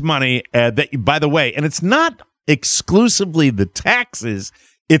this money that, by the way, and it's not exclusively the taxes,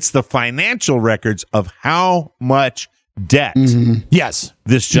 it's the financial records of how much debt yes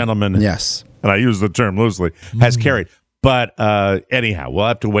this gentleman yes, and I use the term loosely, has carried. But anyhow, we'll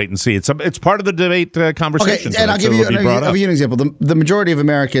have to wait and see. It's part of the debate conversation. Okay, and I'll give you an example. The majority of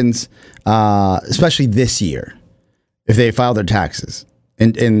Americans, especially this year, if they file their taxes, we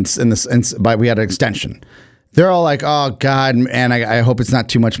had an extension. They're all like, "Oh God, man, I hope it's not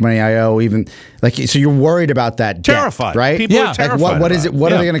too much money I owe." Even like, so you're worried about that, terrified, debt, right? People are terrified. Like, what is it?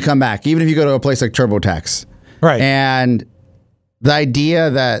 What are they going to come back? Even if you go to a place like TurboTax, right? And the idea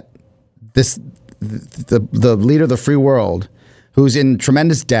that the leader of the free world, who's in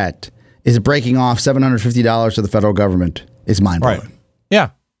tremendous debt, is breaking off $750 to the federal government is mind-blowing. Right. Yeah.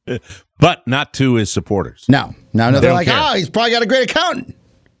 But not to his supporters. No. They're like, care. he's probably got a great accountant.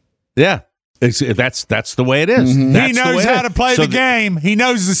 Yeah. That's the way it is. Mm-hmm. He knows how to play the game. He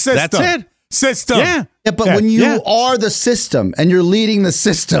knows the system. That's it. System. Yeah. But when you are the system and you're leading the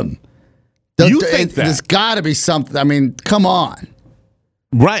system, you think that. There's got to be something. I mean, come on.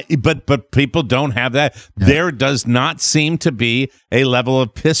 Right, but people don't have that. Yeah. There does not seem to be a level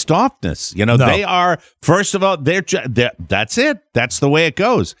of pissed offness. They are, first of all, that's it. That's the way it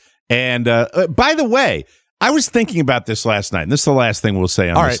goes. And by the way, I was thinking about this last night, and this is the last thing we'll say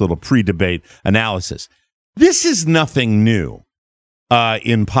on this little pre-debate analysis. This is nothing new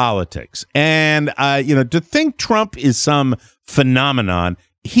in politics. And, to think Trump is some phenomenon,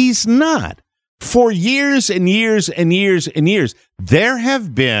 he's not. For years and years and years and years, there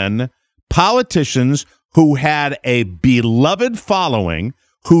have been politicians who had a beloved following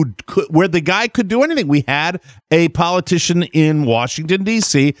where the guy could do anything. We had a politician in Washington,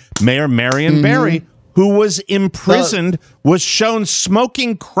 D.C., Mayor Marion Barry, who was imprisoned, was shown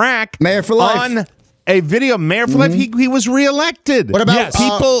smoking crack Mayor for life. On a video. Mayor for life. He was reelected. What about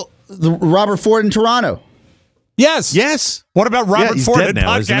Robert Ford in Toronto? Yes. What about Robert Ford in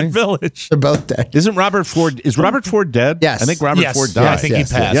Podcast Village? They're both dead. Is Robert Ford dead? Yes. I think Robert Ford died. Yeah, I think he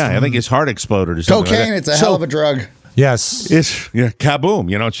passed. Yeah, I think his heart exploded or something. Cocaine, it's a hell of a drug. Yes. It's kaboom.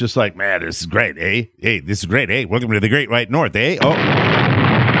 It's just like, man, this is great, eh? Hey, this is great, eh? Welcome to the Great White North, eh?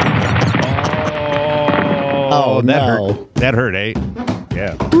 Oh, that hurt. That hurt, eh?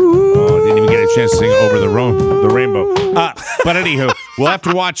 Yeah. Didn't even get a chance to sing Over the Rainbow. But anywho, we'll have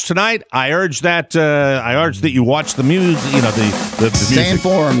to watch tonight. I urge that you watch the music. The stay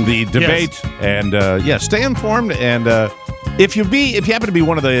informed, the debate, and stay informed. And if you happen to be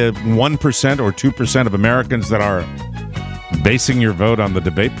one of the 1% or 2% of Americans that are basing your vote on the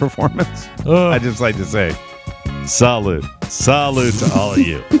debate performance, I'd just like to say, salute to all of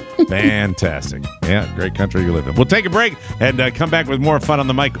you. Fantastic. Yeah, great country you live in. We'll take a break and come back with more fun on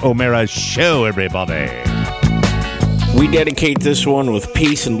the Mike O'Mara Show, everybody. We dedicate this one with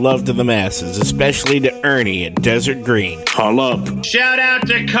peace and love to the masses, especially to Ernie at Desert Green. Call up. Shout out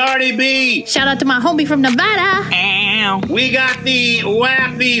to Cardi B. Shout out to my homie from Nevada. Ow. We got these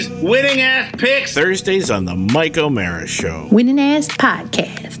winning ass picks. Thursdays on the Mike O'Mara Show. Winning ass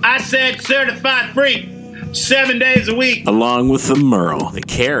podcast. I said certified freak. 7 days a week. Along with the Merle, the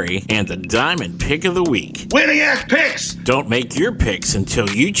Carry, and the Diamond Pick of the Week. Winning ass picks. Don't make your picks until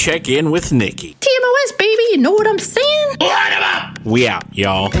you check in with Nikki. TMOS, baby, you know what I'm saying? Light 'em up. We out,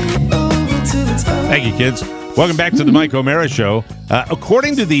 y'all. Thank you, kids. Welcome back to the Mike O'Mara Show.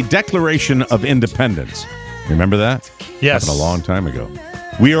 According to the Declaration of Independence, remember that? Yes. Happened a long time ago.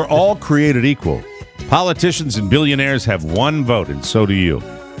 We are all created equal. Politicians and billionaires have one vote, and so do you.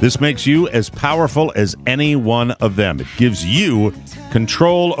 This makes you as powerful as any one of them. It gives you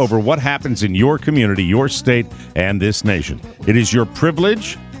control over what happens in your community, your state, and this nation. It is your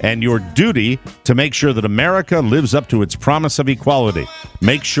privilege and your duty to make sure that America lives up to its promise of equality.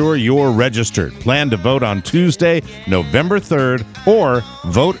 Make sure you're registered. Plan to vote on Tuesday, November 3rd, or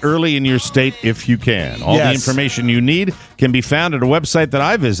vote early in your state if you can. All the information you need can be found at a website that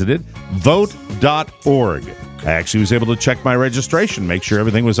I visited, vote.org. I actually was able to check my registration, make sure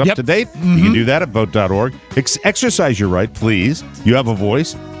everything was up to date. You can do that at vote.org. Exercise your right, please. You have a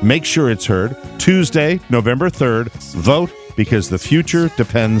voice. Make sure it's heard. Tuesday, November 3rd, vote, because the future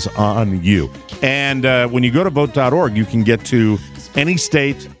depends on you. And when you go to vote.org, you can get to any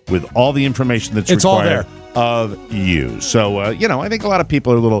state with all the information that's required of you. So, I think a lot of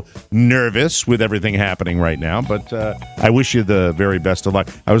people are a little nervous with everything happening right now, but I wish you the very best of luck.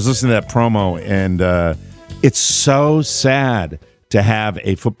 I was listening to that promo, and it's so sad to have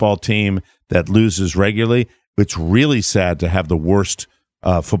a football team that loses regularly. It's really sad to have the worst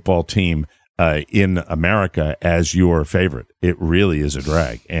football team in America as your favorite. It really is a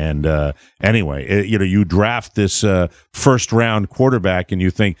drag. And anyway, you draft this first round quarterback and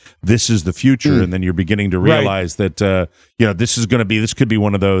you think this is the future, and then you're beginning to realize that this could be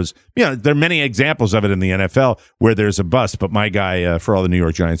one of those. There are many examples of it in the NFL where there's a bust. But my guy, for all the New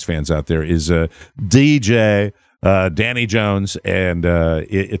York Giants fans out there, is DJ. Danny Jones, and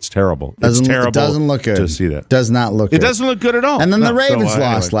it's terrible. It's terrible. It doesn't look good to see that. Does not look good. It doesn't look good at all. And then the Ravens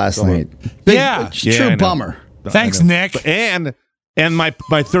lost last night. True bummer. Thanks, Nick. And my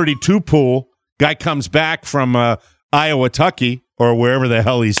 32 pool guy comes back from Iowa, Tucky, or wherever the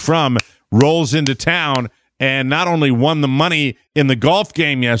hell he's from, rolls into town, and not only won the money in the golf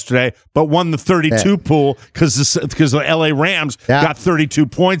game yesterday, but won the 32 pool because the LA Rams got 32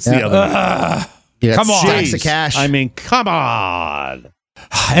 points the other night. Come on. Stacks of cash. I mean, come on.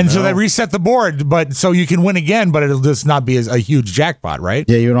 And so they reset the board, but so you can win again, but it'll just not be a huge jackpot, right?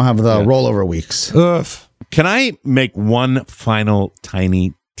 Yeah, you don't have the rollover weeks. Ugh. Can I make one final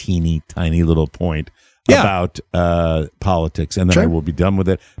teeny little point about politics, and then I will be done with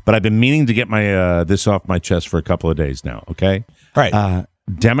it. But I've been meaning to get my this off my chest for a couple of days now, okay? All right.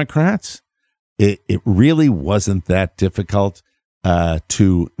 Democrats, it really wasn't that difficult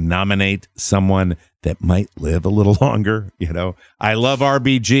to nominate someone that might live a little longer. I love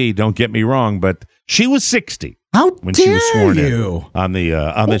RBG, don't get me wrong, but she was 60 when she was sworn in on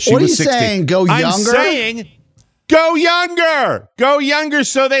the she what was are you 60. saying? Go younger? I'm saying go younger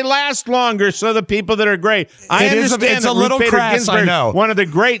so they last longer, so the people that are great. I understand it's a little crass, I know. One of the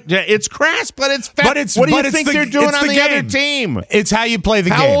great, it's crass, but it's fat. What do you think they're doing on the other team? It's how you play the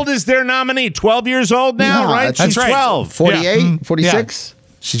game. How old is their nominee? 12 years old now, right? That's She's right. 12. 48, 46? Yeah.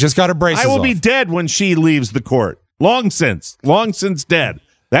 She just got her braces I will off. be dead when she leaves the court. Long since dead.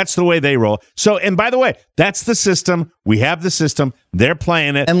 That's the way they roll. So, and by the way, that's the system. We have the system. They're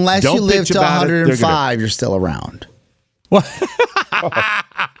playing it. Unless Don't you live bitch to about 105, you're still around. What?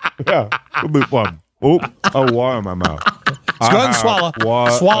 Yeah. Water in my mouth. Let's go ahead and swallow.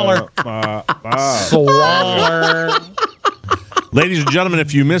 Swaller. Ladies and gentlemen,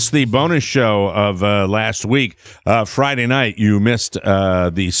 if you missed the bonus show of last week, Friday night, you missed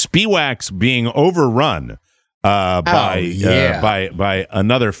the SPIWAX being overrun by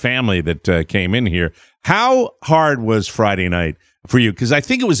another family that came in here. How hard was Friday night for you? Because I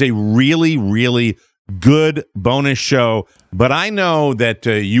think it was a really, really good bonus show, but I know that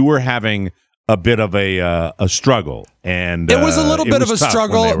you were having a bit of a struggle, and it was a little bit of a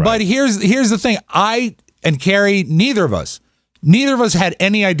struggle. But here's the thing: I and Carrie, neither of us had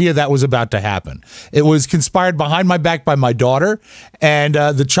any idea that was about to happen. It was conspired behind my back by my daughter, and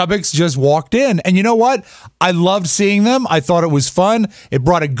the Chubbicks just walked in. And you know what? I loved seeing them. I thought it was fun. It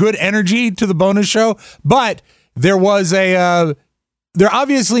brought a good energy to the bonus show, but there was they're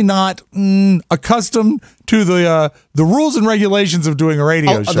obviously not accustomed to the rules and regulations of doing a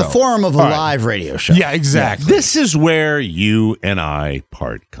radio show. The form of a live radio show. Yeah, exactly. This is where you and I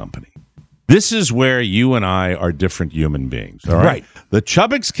part company. This is where you and I are different human beings. All right. The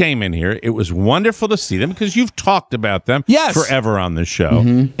Chubbicks came in here. It was wonderful to see them because you've talked about them forever on the show.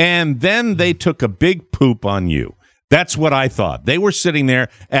 Mm-hmm. And then they took a big poop on you. That's what I thought. They were sitting there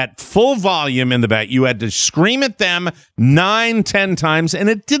at full volume in the back. You had to scream at them 9-10 times, and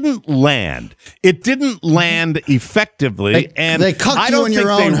it didn't land. It didn't land effectively. They cucked you in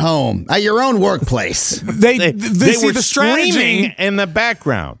your own home, at your own workplace. They were the screaming in the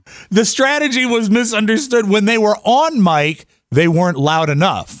background. The strategy was misunderstood. When they were on mic, they weren't loud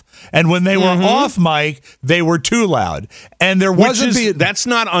enough. And when they were off mic, they were too loud. And there wasn't that's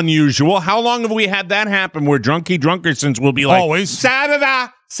not unusual. How long have we had that happen where Drunky Drunkersons will be like, always,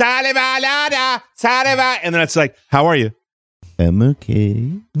 Saliva, Saliva, Lada, Saliva. And then it's like, how are you? I'm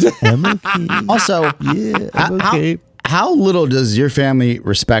okay. I'm okay. Also, yeah, I'm okay. How little does your family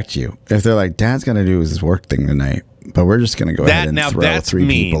respect you if they're like, Dad's going to do his work thing tonight, but we're just going to go ahead and throw three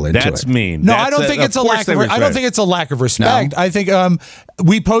people into it. That's mean. No, I don't think it's a lack of. I don't think it's a lack of respect. No? I think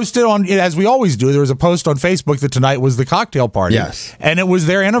we posted on, as we always do. There was a post on Facebook that tonight was the cocktail party. Yes, and it was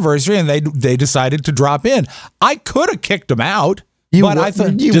their anniversary, and they decided to drop in. I could have kicked them out. I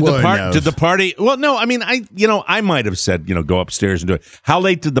thought did the party? Well, no. I mean, I might have said, go upstairs and do it. How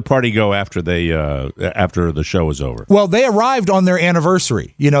late did the party go after the show was over? Well, they arrived on their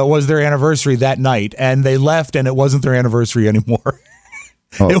anniversary. It was their anniversary that night, and they left, and it wasn't their anniversary anymore.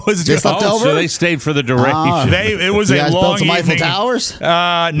 It was just over. So they stayed for the duration. It was a long evening. Eiffel Towers?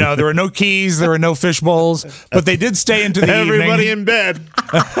 No, there were no keys. There were no fish bowls. But they did stay into the Everybody evening. in bed.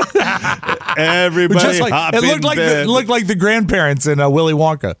 Everybody It looked like the grandparents in Willy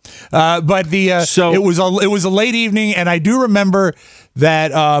Wonka. It was a late evening, and I do remember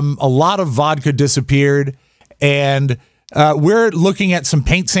that a lot of vodka disappeared, and we're looking at some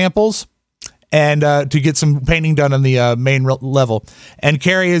paint samples. And to get some painting done on the main level. And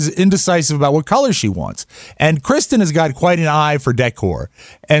Carrie is indecisive about what color she wants. And Kristen has got quite an eye for decor.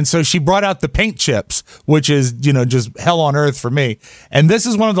 And so she brought out the paint chips, which is, just hell on earth for me. And this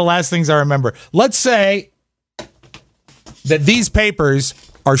is one of the last things I remember. Let's say that these papers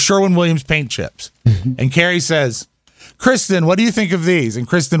are Sherwin-Williams paint chips. And Carrie says, Kristen, what do you think of these? And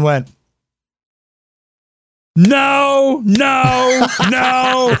Kristen went, No.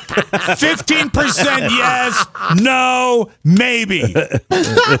 15% yes. No, maybe.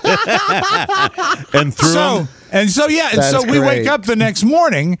 And so we wake up the next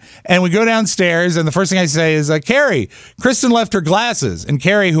morning and we go downstairs, and the first thing I say is, Carrie, Kristen left her glasses. And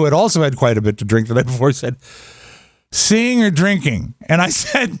Carrie, who had also had quite a bit to drink the night before, said, seeing or drinking? And I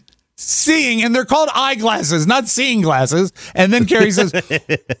said, seeing, and they're called eyeglasses, not seeing glasses. And then Carrie says,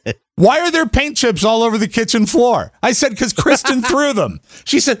 why are there paint chips all over the kitchen floor? I said, because Kristen threw them.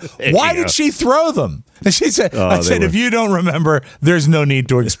 She said, why did she throw them? And she said, if you don't remember, there's no need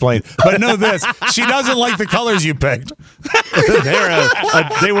to explain. But know this, she doesn't like the colors you picked.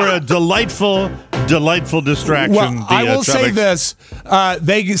 They were a delightful distraction. Well, I will say this.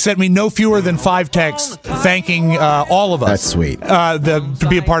 They sent me no fewer than 5 texts thanking all of us. That's sweet. To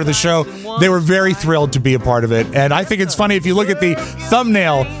be a part of the show. They were very thrilled to be a part of it. And I think it's funny, if you look at the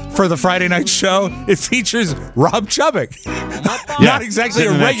thumbnail for the Friday night show, it features Rob Chubbuck. Not exactly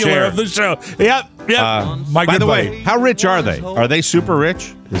a regular of the show. Yep. By the way, how rich are they? Are they super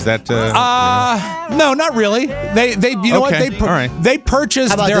rich? Is that no, not really. They you know what? They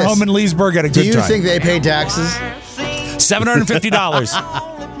purchased their home in Leesburg at a good time. Do you think they pay taxes?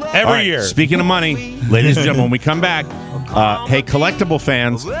 $750 every year. Speaking of money, ladies and gentlemen, when we come back, hey, collectible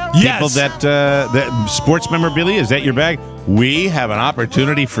fans, people that sports memorabilia, is that your bag? We have an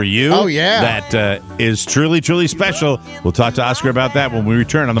opportunity for you. Oh, yeah. That is truly, truly special. We'll talk to Oscar about that when we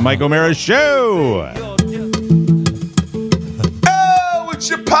return on the Mike O'Mara Show. Oh, it's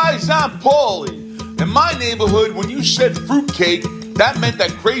your paisan Paulie. In my neighborhood, when you said fruitcake, that meant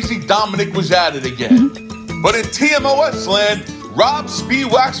that crazy Dominic was at it again. But in TMOS land, Rob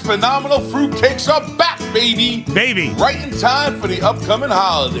Spiewak's phenomenal fruitcakes are back, baby. Right in time for the upcoming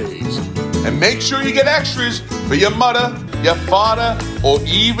holidays. And make sure you get extras for your mother, your father, or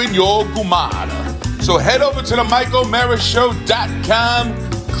even your kumada. So head over to the MikeO'MaraShow.com,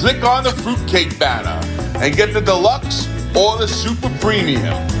 click on the fruitcake banner, and get the deluxe or the super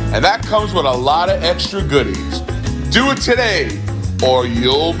premium. And that comes with a lot of extra goodies. Do it today, or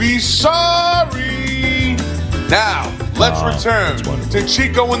you'll be sorry. Now, let's return to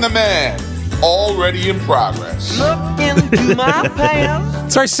Chico and the Man, already in progress. Look into my pants.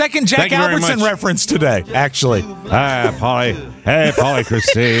 It's our second Jack Albertson reference today, actually. Hi, Polly. Hey, Polly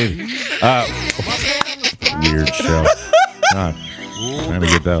Christine. Weird show. Trying to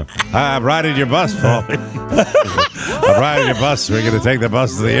get that. I'm riding your bus, Paul. I'm riding your bus. We're going to take the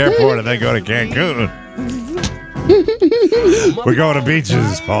bus to the airport and then go to Cancun. We're going to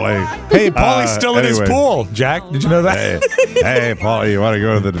beaches, Paulie. Hey, Paulie's still in his pool, Jack. Did you know that? Hey, Paulie, you want to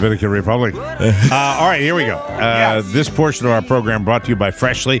go to the Dominican Republic? All right, here we go. This portion of our program brought to you by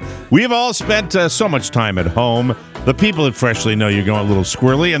Freshly. We've all spent so much time at home. The people at Freshly know you're going a little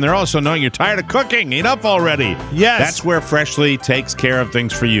squirrely, and they're also knowing you're tired of cooking. Enough already. Yes. That's where Freshly takes care of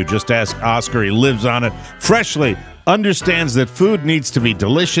things for you. Just ask Oscar. He lives on it. Freshly understands that food needs to be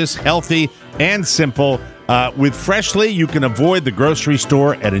delicious, healthy, and simple. With Freshly, you can avoid the grocery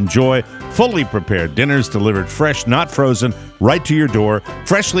store and enjoy fully prepared dinners delivered fresh, not frozen, right to your door.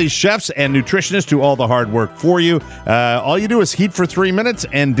 Freshly's chefs and nutritionists do all the hard work for you. All you do is heat for 3 minutes,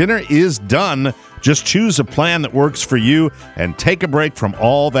 and dinner is done. Just choose a plan that works for you and take a break from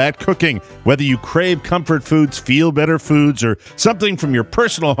all that cooking. Whether you crave comfort foods, feel better foods, or something from your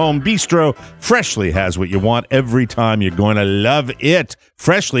personal home bistro, Freshly has what you want every time. You're going to love it.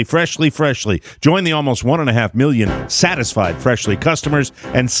 Freshly, Freshly, Freshly. Join the almost 1.5 million satisfied Freshly customers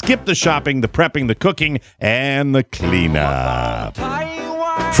and skip the shopping, the prepping, the cooking, and the cleanup.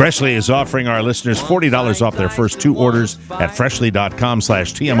 Freshly is offering our listeners $40 off their first 2 orders at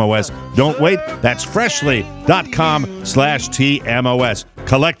freshly.com/TMOS. Don't wait. That's freshly.com/TMOS.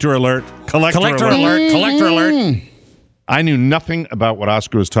 Collector alert. Collector alert. Collector alert. I knew nothing about what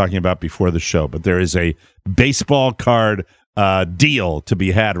Oscar was talking about before the show, but there is a baseball card deal to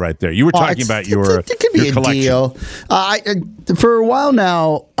be had right there. You were talking about your it could be a collection. deal. For a while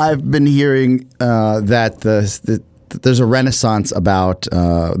now, I've been hearing that there's a renaissance about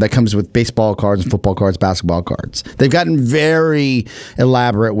that comes with baseball cards and football cards, basketball cards. They've gotten very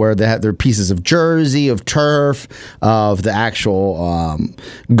elaborate where they have their pieces of jersey, of turf, of the actual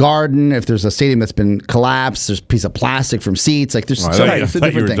garden. If there's a stadium that's been collapsed, there's a piece of plastic from seats. Like there's I so thought many you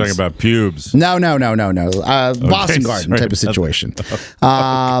different were things. talking about pubes. No. Boston Garden type of situation.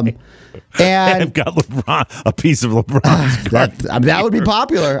 And I've got LeBron, a piece of LeBron's card. that would be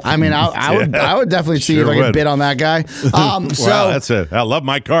popular. I mean, I would definitely see if I could bid on that guy. Wow, that's it. I love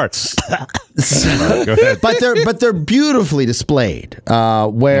my cards. Go ahead. But they're beautifully displayed.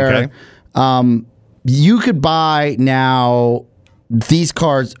 Where you could buy now these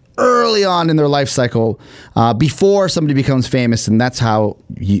cards early on in their life cycle before somebody becomes famous, and that's how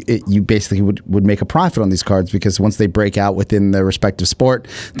you basically would make a profit on these cards, because once they break out within their respective sport,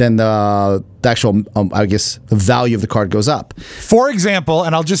 then the actual I guess the value of the card goes up. For example,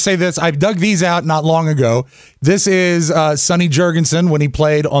 and I'll just say this, I dug these out not long ago. This is Sonny Jurgensen when he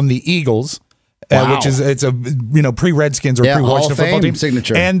played on the Eagles. Wow. Which is it's a pre-Redskins or pre-Washington football team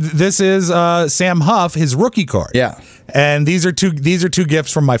signature. And this is Sam Huff, his rookie card. Yeah. And these are two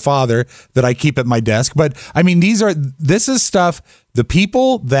gifts from my father that I keep at my desk. But I mean, this is stuff, the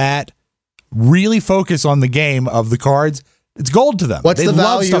people that really focus on the game of the cards, it's gold to them. What's they the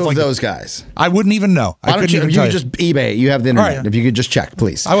love value stuff of like those guys? I wouldn't even know. Why don't you could just eBay? You have the internet. Right. If you could just check,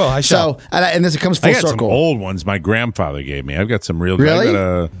 please. I will. I shall. So, and this comes full I got circle. some old ones my grandfather gave me. I've got some real. Really? I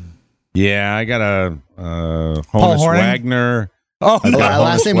got a Paul Honus Horning? Wagner. Oh, I've got a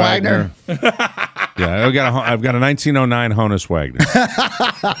last Honus name Wagner? Yeah, I've got a 1909 Honus Wagner.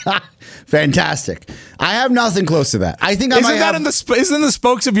 Fantastic. I have nothing close to that. I think isn't that in the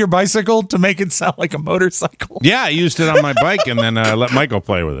spokes of your bicycle to make it sound like a motorcycle? Yeah, I used it on my bike and then let Michael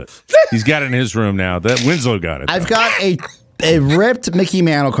play with it. He's got it in his room now. That Winslow got it. I've got a ripped Mickey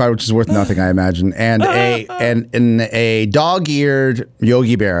Mantle card, which is worth nothing, I imagine, and a dog-eared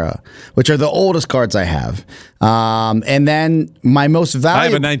Yogi Berra, which are the oldest cards I have. And then my most valuable. I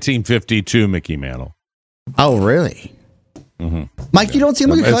have a 1952 Mickey Mantle. Oh, really? Mm-hmm. Mike, you don't seem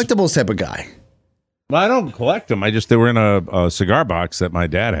like a collectibles type of guy. Well, I don't collect them. They were in a cigar box that my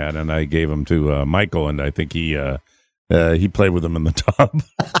dad had, and I gave them to Michael, and I think he played with them in the tub.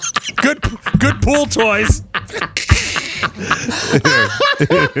 Good pool toys.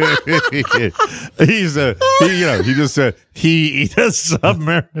 He does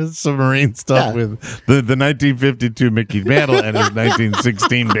submarine stuff with the 1952 Mickey Mantle and his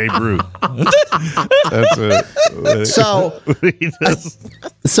 1916 Babe Ruth.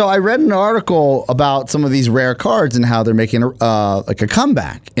 So I read an article about some of these rare cards and how they're making like a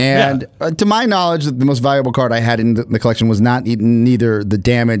comeback. And to my knowledge, the most valuable card I had in the collection was neither the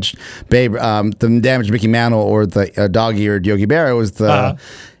damaged Mickey Mantle or the dog-eared Yogi Berra.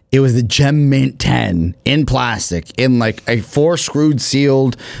 It was the Gem Mint 10 in plastic in like a 4-screwed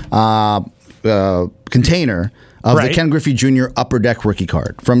sealed container of the Ken Griffey Jr. Upper Deck rookie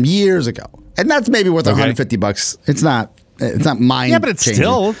card from years ago. And that's maybe worth $150. It's not mind. Yeah, but it's changing.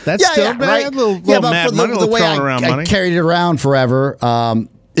 still right. Little But for the way I carried it around forever,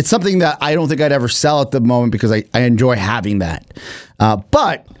 it's something that I don't think I'd ever sell at the moment because I enjoy having that.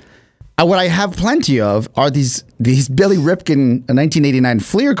 But What I have plenty of are these Billy Ripken 1989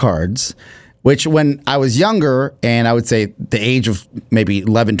 Fleer cards, which when I was younger, and I would say the age of maybe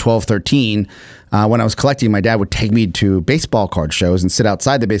 11, 12, 13, when I was collecting, my dad would take me to baseball card shows and sit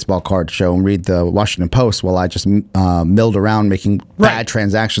outside the baseball card show and read the Washington Post while I just milled around making bad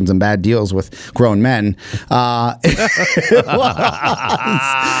transactions and bad deals with grown men.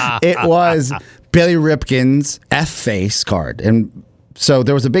 It was Billy Ripken's F-Face card. And so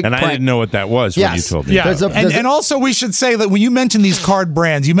there was a big I didn't know what that was when you told me. Yeah. And also we should say that when you mention these card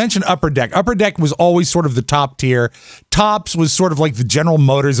brands, you mentioned Upper Deck. Upper Deck was always sort of the top tier. Topps was sort of like the General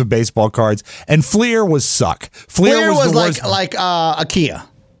Motors of baseball cards. And Fleer was suck. Fleer was like a Kia.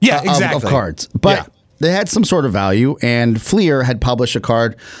 Yeah, exactly. Of cards. But they had some sort of value, and Fleer had published a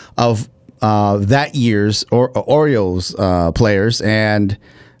card of that year's Orioles players, and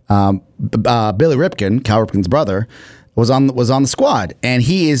Billy Ripken, Cal Ripken's brother, was on the squad, and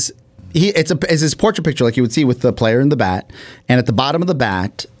it's his portrait picture like you would see with the player in the bat, and at the bottom of the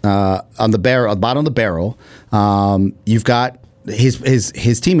bat, on the bottom of the barrel, you've got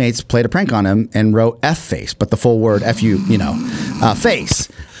his teammates played a prank on him and wrote F-face, but the full word F-U, face.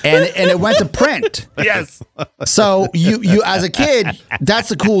 And it went to print. Yes. So you as a kid, that's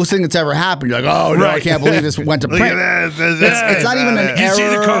the coolest thing that's ever happened. You're like, oh no, I can't believe this went to print. It's not even an error. You see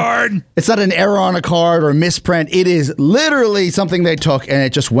the card? It's not an error on a card or a misprint. It is literally something they took and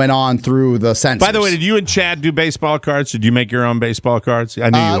it just went on through the censors. By the way, did you and Chad do baseball cards? Did you make your own baseball cards? I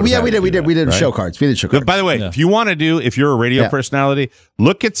knew you we did show cards. We did show cards. By the way, if you want to if you're a radio personality,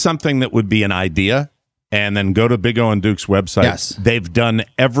 look at something that would be an idea. And then go to Big O and Duke's website. Yes. They've done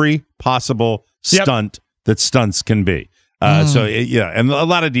every possible stunt that stunts can be. And a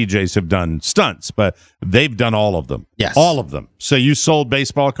lot of DJs have done stunts, but they've done all of them. Yes. All of them. So you sold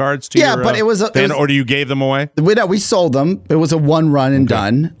baseball cards to your but it was or do you gave them away? We sold them. It was a one run and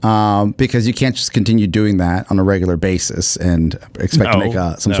done because you can't just continue doing that on a regular basis and expect to make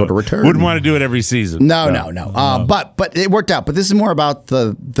some sort of return. Wouldn't want to do it every season. No. But it worked out. But this is more about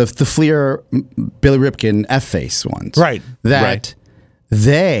the Fleer Billy Ripken F-face ones. Right.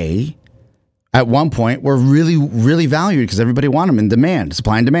 They at one point were really, really valued because everybody wanted them in demand,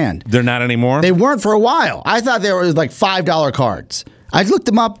 supply and demand. They're not anymore? They weren't for a while. I thought they were like $5 cards. I looked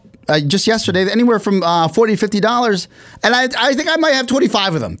them up just yesterday, anywhere from $40 to $50. And I think I might have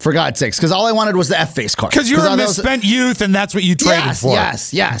 25 of them, for God's sakes, because all I wanted was the F-face card. Because you're a misspent youth and that's what you traded for.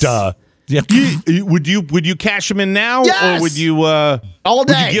 Yes. Duh. Yeah. Would you cash them in now? Yes. Or would you all day. Would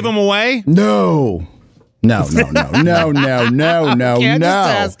you give them away? No. No. So what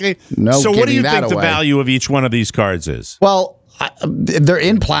do you think the value of each one of these cards is? Well, they're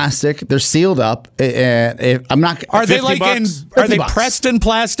in plastic. They're sealed up. I'm not. Are they like are they pressed in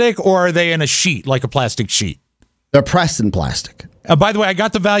plastic or are they in a sheet, like a plastic sheet? They're pressed in plastic. By the way, I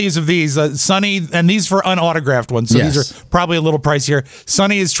got the values of these. Sonny, and these for unautographed ones, so these are probably a little pricier.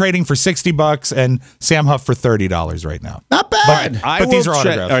 Sonny is trading for $60 and Sam Huff for $30 right now. Not bad. But these are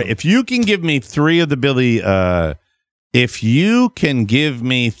autographed. All right, if you can give me 3 of the Billy, if you can give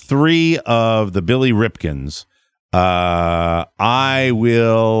me 3 of the Billy Ripkens, I'll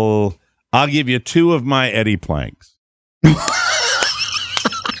give you 2 of my Eddie Planks.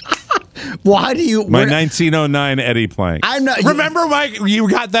 Why do you? My 1909 Eddie Plank. I'm not. Remember, Mike, you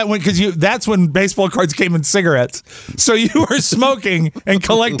got that one because that's when baseball cards came in cigarettes. So you were smoking and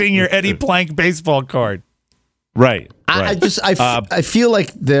collecting your Eddie Plank baseball card. Right. I feel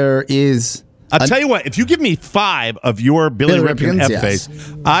like there is. I'll tell you what. If you give me 5 of your Billy Ripken F-face,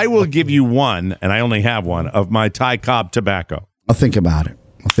 I will give you 1, and I only have 1 of my Ty Cobb tobacco. I'll think about it.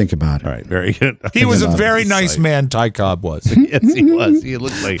 All right, very good. He was a very nice man, Ty Cobb was. Yes, he was. He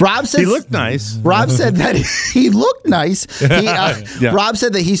looked like he looked nice. Rob said that he looked nice. Rob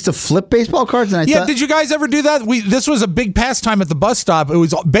said that he used to flip baseball cards. And did you guys ever do that? This was a big pastime at the bus stop. It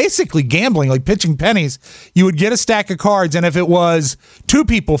was basically gambling, like pitching pennies. You would get a stack of cards, and if it was 2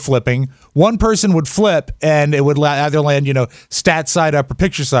 people flipping, one person would flip, and it would either land, stat side up or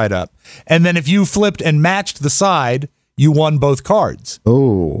picture side up. And then if you flipped and matched the side, you won both cards.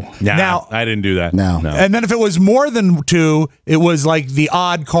 Oh. Now I didn't do that. No. And then if it was more than 2, it was like the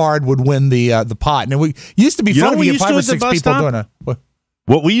odd card would win the pot. And it used to be fun if you get 5 or 6 people doing it.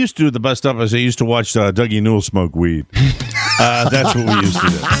 What we used to do at the bus stop is I used to watch Dougie Newell smoke weed. That's what we used to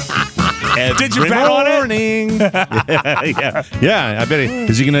do. Did you bet on it? Yeah. I bet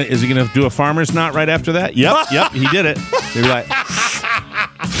is he gonna do a farmer's knot right after that? Yep. He did it. They were like.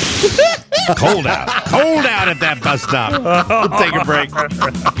 Cold out at that bus stop. We'll take a break.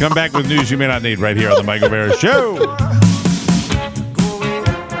 Come back with news you may not need right here on the Michael Mara Show.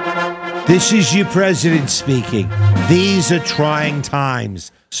 This is your president speaking. These are trying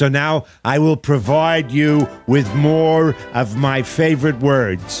times. So now I will provide you with more of my favorite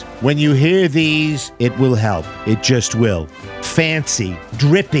words. When you hear these, it will help. It just will. Fancy,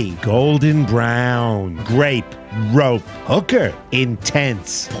 drippy, golden brown, grape, rope, hooker,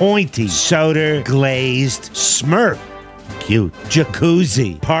 intense, pointy, soda, glazed, smurf. Cute.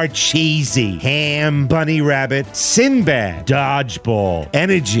 Jacuzzi, Parcheesi, ham, bunny rabbit, Sinbad, dodgeball,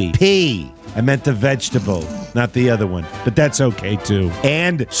 energy, pea. I meant the vegetable, not the other one, but that's okay too.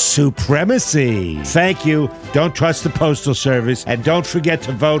 And supremacy. Thank you. Don't trust the Postal Service, and don't forget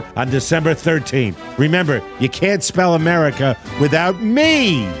to vote on December 13th. Remember, you can't spell America without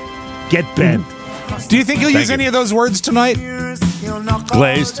me. Get bent. Do you think he'll use any of those words tonight?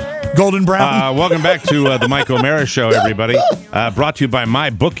 Glazed. Golden brown. Welcome back to the Mike O'Mara Show, everybody. Brought to you by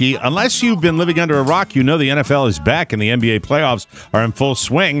MyBookie. Unless you've been living under a rock, you know the NFL is back and the NBA playoffs are in full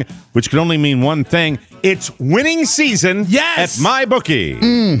swing, which can only mean one thing. It's winning season at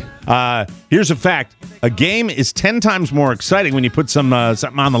MyBookie. Here's a fact. A game is 10 times more exciting when you put something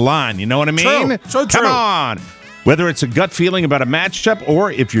on the line. You know what I mean? True. So true. Come on. Whether it's a gut feeling about a matchup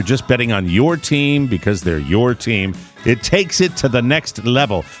or if you're just betting on your team because they're your team, it takes it to the next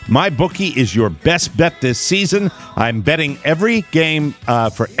level. MyBookie is your best bet this season. I'm betting every game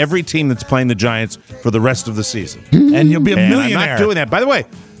for every team that's playing the Giants for the rest of the season. And you'll be a millionaire. I'm not doing that. By the way,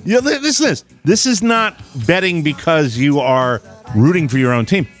 listen to this. This is not betting because you are rooting for your own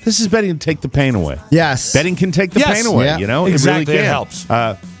team. This is betting to take the pain away. Yes. Betting can take the pain away. Yeah. You know, exactly. It really can. It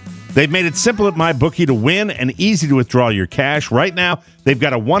helps. They've made it simple at MyBookie to win and easy to withdraw your cash. Right now, they've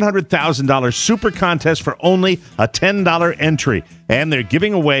got a $100,000 super contest for only a $10 entry. And they're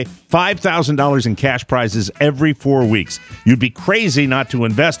giving away $5,000 in cash prizes every 4 weeks. You'd be crazy not to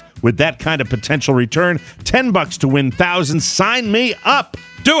invest with that kind of potential return. $10 to win thousands. Sign me up.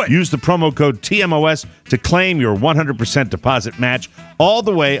 Do it. Use the promo code TMOS to claim your 100% deposit match all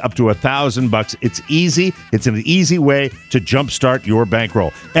the way up to $1,000. It's easy. It's an easy way to jumpstart your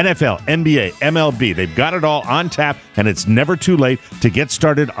bankroll. NFL, NBA, MLB, they've got it all on tap, and it's never too late to get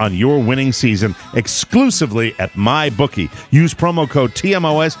started on your winning season exclusively at MyBookie. Use promo code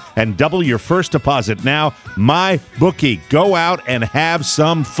TMOS and double your first deposit now. MyBookie. Go out and have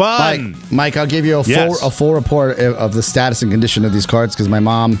some fun. Mike, I'll give you a full report of the status and condition of these cards because my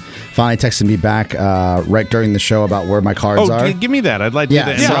mom finally texted me back right during the show about where my cards are. Give me that. I'd like to do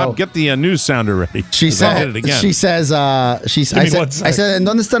that. So, Rob, get the news sounder ready. She said, I said, ¿en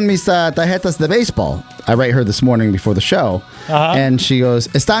dónde están mis tarjetas de béisbol? I write her this morning before the show. And she goes,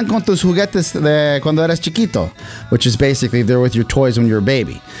 están con tus juguetes de cuando eras chiquito, which is basically they're with your toys when you're a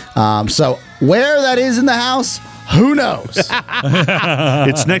baby. So where that is in the house, who knows?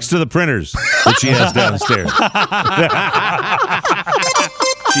 It's next to the printers that she has downstairs.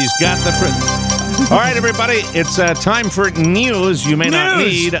 She's got the print. All right, everybody, it's time for news you may not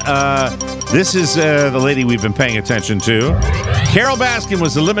need. This is the lady we've been paying attention to. Carol Baskin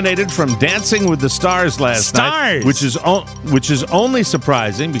was eliminated from Dancing with the Stars last night, which is only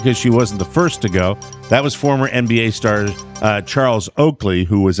surprising because she wasn't the first to go. That was former NBA star Charles Oakley,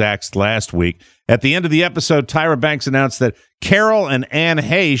 who was axed last week. At the end of the episode, Tyra Banks announced that Carol and Anne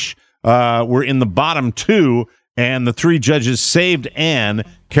Heche were in the bottom two, and the three judges saved Anne.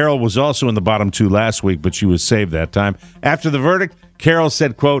 Carol was also in the bottom two last week, but she was saved that time. After the verdict, Carol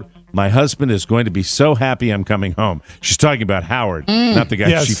said, quote, "My husband is going to be so happy I'm coming home." She's talking about Howard, not the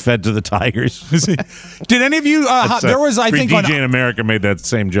guy she fed to the tigers. Did any of you? There was, I think, DJ in America made that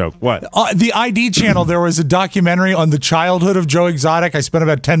same joke. What? The ID channel, there was a documentary on the childhood of Joe Exotic. I spent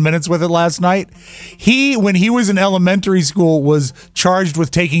about 10 minutes with it last night. He, when he was in elementary school, was charged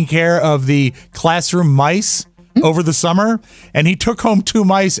with taking care of the classroom mice over the summer, and he took home 2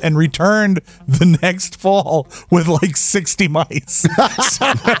 mice and returned the next fall with like 60 mice.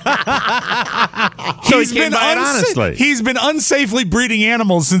 He's been unsafely breeding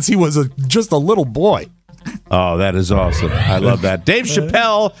animals since he was just a little boy. Oh, that is awesome. I love that. Dave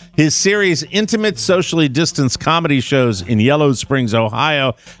Chappelle, his series Intimate Socially Distanced Comedy Shows in Yellow Springs,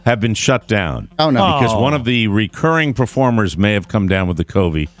 Ohio, have been shut down. Oh, no. Because one of the recurring performers may have come down with the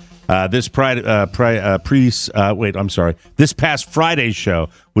COVID. This past Friday's show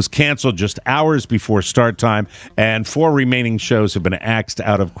was canceled just hours before start time, and 4 remaining shows have been axed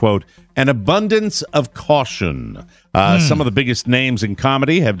out of, quote, an abundance of caution. Some of the biggest names in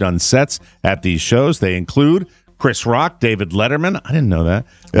comedy have done sets at these shows. They include Chris Rock, David Letterman, I didn't know that,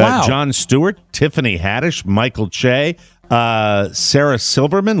 Jon Stewart, Tiffany Haddish, Michael Che, Sarah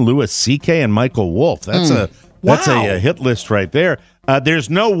Silverman, Louis C.K., and Michael Wolff. That's a hit list right there. There's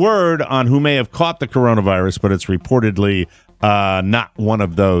no word on who may have caught the coronavirus, but it's reportedly not one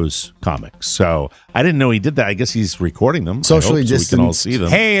of those comics. So I didn't know he did that. I guess he's recording them. Socially so we can all see them.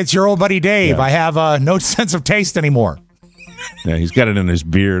 Hey, it's your old buddy Dave. Yeah. I have no sense of taste anymore. Yeah, he's got it in his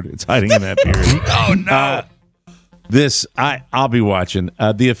beard. It's hiding in that beard. Oh, no. I'll be watching.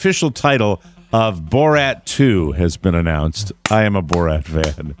 The official title of Borat 2 has been announced. I am a Borat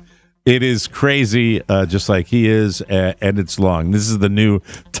fan. It is crazy, just like he is, and it's long. This is the new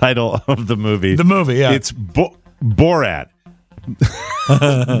title of the movie. The movie, yeah. It's Borat.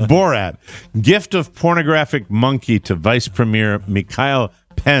 Borat. Gift of pornographic monkey to Vice Premier Mikhail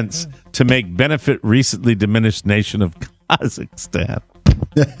Pence to make benefit recently diminished nation of Kazakhstan.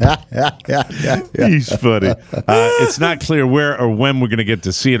 He's funny. It's not clear where or when we're going to get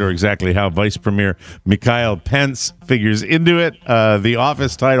to see it or exactly how Vice Premier Mikhail Pence figures into it. The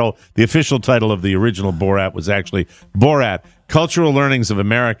official title of the original Borat was actually Borat, Cultural Learnings of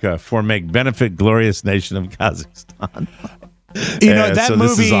America for Make Benefit Glorious Nation of Kazakhstan. That so movie,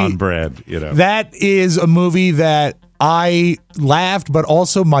 this is on brand. That is a movie that I laughed, but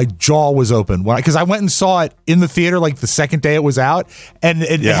also my jaw was open because I went and saw it in the theater like the second day it was out, and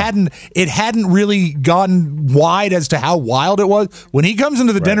it hadn't really gotten wide as to how wild it was. When he comes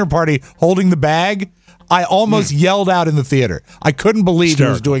into the dinner party holding the bag, I almost yelled out in the theater. I couldn't believe he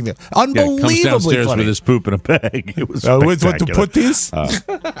was doing that. Unbelievably comes downstairs funny. with his poop in a bag. It was with what to put these.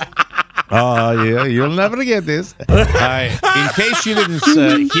 Yeah, you'll never get this. In case you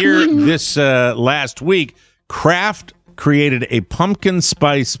didn't hear this last week, Kraft created a pumpkin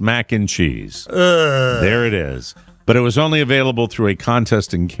spice mac and cheese. There it is. But it was only available through a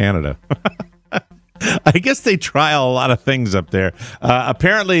contest in Canada. I guess they trial a lot of things up there.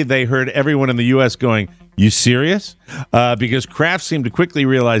 Apparently, they heard everyone in the U.S. going, "You serious?" Because Kraft seemed to quickly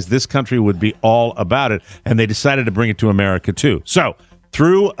realize this country would be all about it, and they decided to bring it to America, too. So,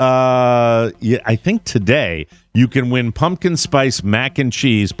 through, I think today, you can win pumpkin spice mac and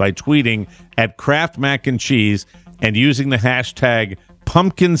cheese by tweeting at Kraft Mac and Cheese and using the hashtag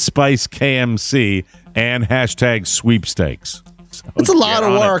pumpkin spice KMC and hashtag sweepstakes. So it's a lot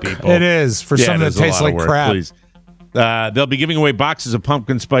of work. It is for something that tastes like crap. Please. They'll be giving away boxes of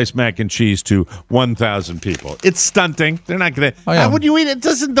pumpkin spice mac and cheese to 1,000 people. It's stunting. They're not going to. How would you eat it?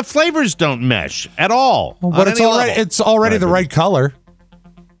 The flavors don't mesh at all. Well, but it's already the right color.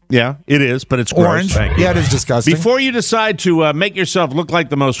 Yeah, it is, but it's orange. Gross. Yeah, it is disgusting. Before you decide to make yourself look like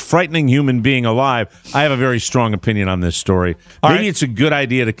the most frightening human being alive, I have a very strong opinion on this story. Maybe it's a good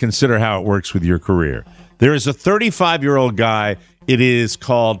idea to consider how it works with your career. There is a 35-year-old guy. It is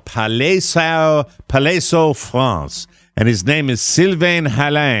called Palaiso France, and his name is Sylvain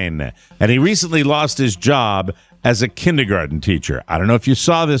Halain, and he recently lost his job as a kindergarten teacher. I don't know if you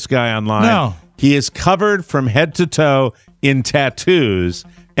saw this guy online. No. He is covered from head to toe in tattoos,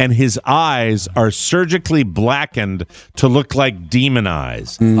 and his eyes are surgically blackened to look like demon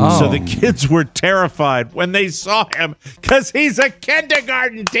eyes. So the kids were terrified when they saw him because he's a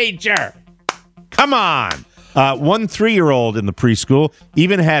kindergarten teacher. Come on. One 3-year-old in the preschool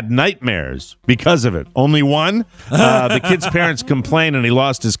even had nightmares because of it. Only one. The kid's parents complained and he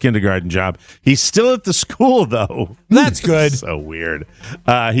lost his kindergarten job. He's still at the school, though. That's good. So weird.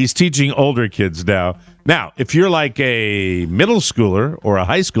 He's teaching older kids now. Now, if you're like a middle schooler or a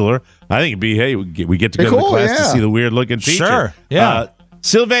high schooler, I think it'd be, hey, we get to go to the class to see the weird-looking teacher. Sure, yeah.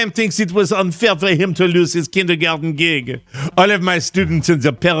 Sylvain thinks it was unfair for him to lose his kindergarten gig. All of my students and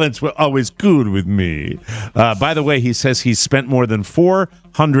their parents were always cool with me. By the way, he says he's spent more than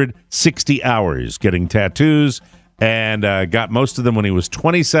 460 hours getting tattoos and got most of them when he was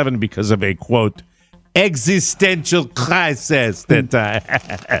 27 because of a, quote, existential crisis that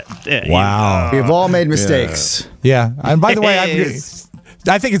wow. We've all made mistakes. Yeah. And by the way,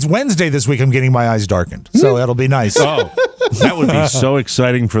 I think it's Wednesday this week. I'm getting my eyes darkened, so that'll be nice. Oh, that would be so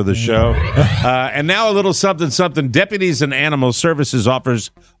exciting for the show. And now a little something. Deputies and animal services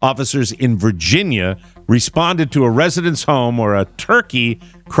officers in Virginia responded to a resident's home where a turkey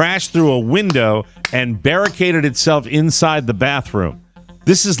crashed through a window and barricaded itself inside the bathroom.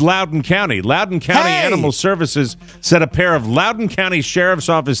 This is Loudoun County. Loudoun County Animal Services said a pair of Loudoun County Sheriff's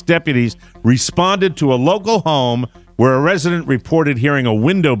Office deputies responded to a local home where a resident reported hearing a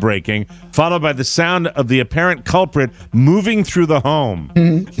window breaking, followed by the sound of the apparent culprit moving through the home.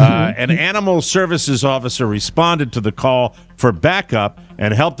 An animal services officer responded to the call for backup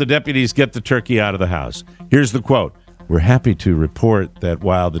and helped the deputies get the turkey out of the house. Here's the quote. We're happy to report that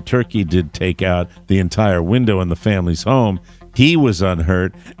while the turkey did take out the entire window in the family's home, He was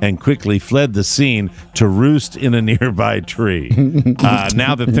unhurt and quickly fled the scene to roost in a nearby tree.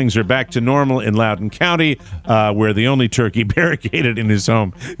 Now that things are back to normal in Loudoun County, where the only turkey barricaded in his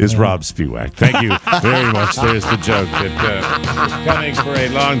home is Rob Spiewak. Thank you very much. There's the joke that coming for a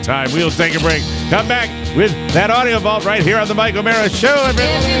long time. We'll take a break. Come back with that audio vault right here on the Mike O'Mara Show.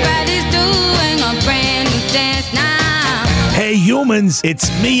 Everybody's doing a brand new dance now. Hey, humans, it's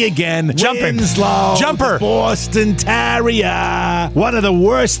me again. Jumping. Winslow, Jumper. the Boston Terrier. One of the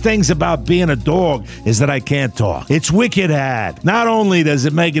worst things about being a dog is that I can't talk. It's wicked hard. Not only does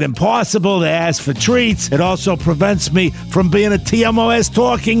it make it impossible to ask for treats, it also prevents me from being a TMOS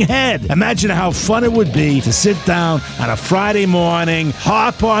talking head. Imagine how fun it would be to sit down on a Friday morning,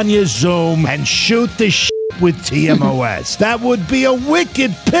 hop on your Zoom, and shoot the shit with TMOS. That would be a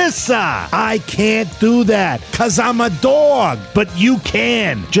wicked pisser. I can't do that because I'm a dog, but you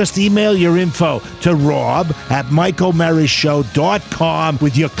can. Just email your info to rob@mikeomerashow.com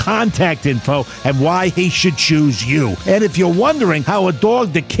with your contact info and why he should choose you. And if you're wondering how a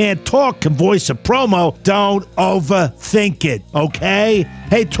dog that can't talk can voice a promo, don't overthink it, okay?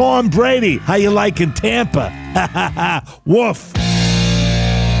 Hey, Tom Brady, how you liking Tampa? Ha ha ha. Woof.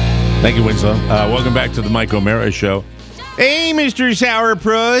 Thank you, Winslow. Welcome back to the Mike O'Mara Show. Hey, Mr.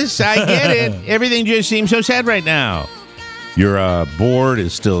 Sourpuss, I get it. Everything just seems so sad right now. Your board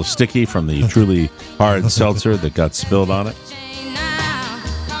is still sticky from the truly hard seltzer that got spilled on it.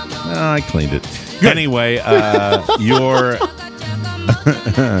 I cleaned it. Anyway, your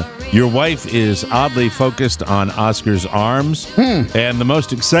wife is oddly focused on Oscar's arms, and the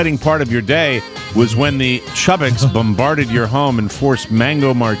most exciting part of your day was when the Chubbicks bombarded your home and forced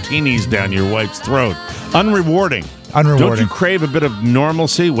mango martinis down your wife's throat. Unrewarding. Don't you crave a bit of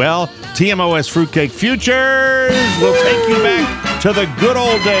normalcy? Well, TMOS Fruitcake Futures will take you back to the good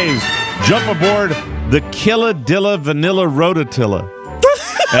old days. Jump aboard the Killadilla Vanilla Rototilla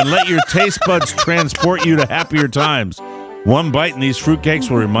and let your taste buds transport you to happier times. One bite in these fruitcakes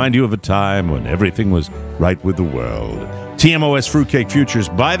will remind you of a time when everything was right with the world. TMOS Fruitcake Futures.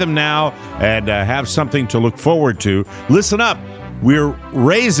 Buy them now and have something to look forward to. Listen up. We're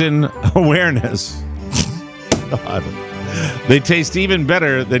raising awareness. God. They taste even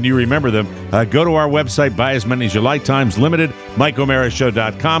better than you remember them. Go to our website, buy as many as you like, times limited,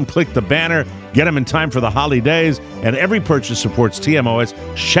 MikeOMaraShow.com. Click the banner, get them in time for the holidays, and every purchase supports TMOS.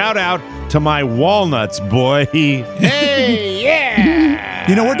 Shout out to my walnuts, boy. Hey, yeah!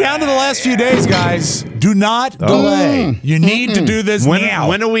 You know, we're down to the last few days, guys. Do not delay. You need to do this now.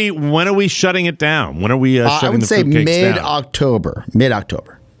 When are we shutting it down? When are we shutting I would the say fruitcakes mid-October.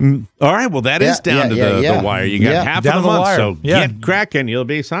 Mid-October. All right, well, that is down to the wire. You got half down of the month, wire. so get cracking. You'll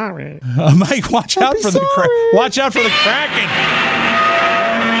be sorry. Mike, watch out for the Kraken.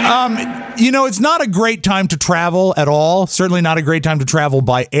 You know, it's not a great time to travel at all. Certainly not a great time to travel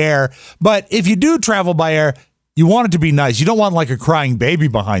by air. But if you do travel by air, you want it to be nice. You don't want like a crying baby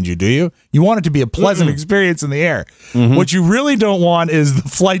behind you, do you? You want it to be a pleasant experience in the air. What you really don't want is the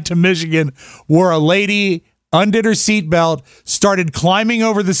flight to Michigan where a lady undid her seatbelt, started climbing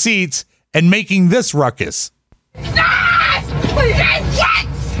over the seats, and making this ruckus. I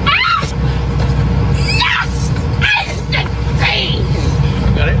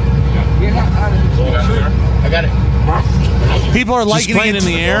got it. People are liking it in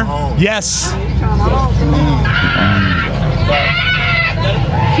the air. Yes.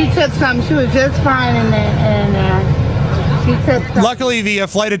 She took something. She was just fine in there, and she took something. Luckily, the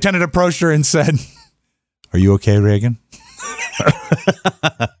flight attendant approached her and said, "Are you okay, Reagan?"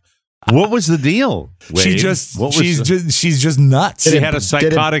 What was the deal? Wade? She's just nuts. She had a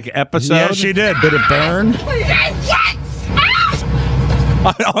psychotic episode. Yeah, she did. Did it burn?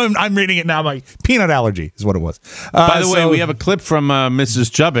 I'm reading it now. My peanut allergy is what it was. By the way, we have a clip from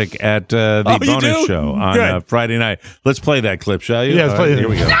Mrs. Chubbuck at the bonus show on Friday night. Let's play that clip, shall you? Yeah, play it. Here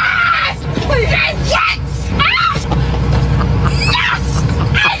we go.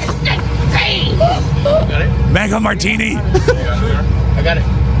 Mango martini. I got it.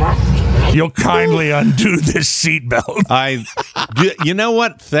 You'll kindly undo this seatbelt. You know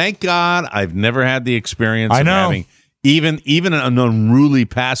what? Thank God I've never had the experience of having even an unruly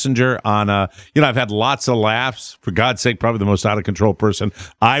passenger on I've had lots of laughs. For God's sake, probably the most out of control person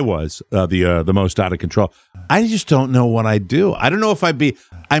I was, the most out of control. I just don't know what I'd do. I don't know if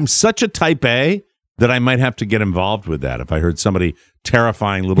I'm such a type A that I might have to get involved with that if I heard somebody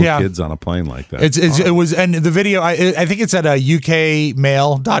terrifying little kids on a plane like that. It was, and the video, I think it's at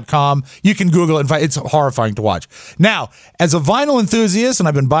ukmail.com. You can Google it. It's horrifying to watch. Now, as a vinyl enthusiast, and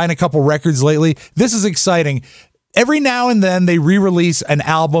I've been buying a couple records lately, this is exciting. every now and then they re-release an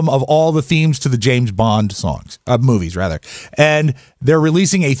album of all the themes to the James Bond movies rather. And they're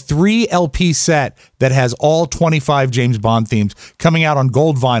releasing a 3 LP set that has all 25 James Bond themes coming out on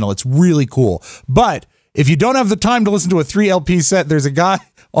gold vinyl. It's really cool. But if you don't have the time to listen to a 3 LP set, there's a guy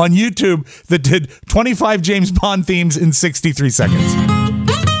on YouTube that did 25 James Bond themes in 63 seconds.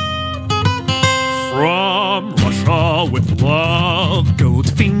 From Russia with love,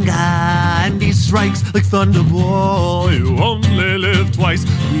 Goldfinger, and he strikes like thunder. Boy, you only live twice.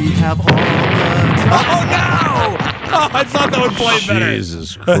 We have all the time. Oh no! Oh, I thought that would play better.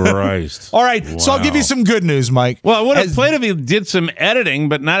 Jesus Christ! All right, so I'll give you some good news, Mike. Well, I would have played if he did some editing,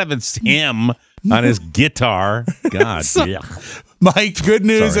 but not if it's him on his guitar. God, yeah. Mike, good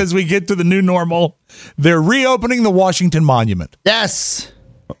news as we get to the new normal. They're reopening the Washington Monument. Yes.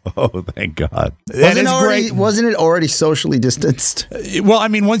 Oh, thank God. Wasn't it already socially distanced? Well, I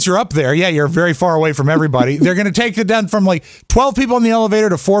mean, once you're up there, yeah, you're very far away from everybody. They're going to take it down from like 12 people in the elevator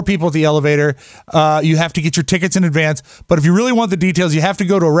to 4 people at the elevator. You have to get your tickets in advance. But if you really want the details, you have to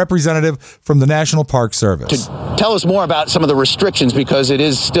go to a representative from the National Park Service. To tell us more about some of the restrictions, because it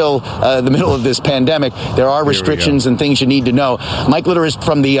is still the middle of this pandemic. There are restrictions and things you need to know. Mike Litterist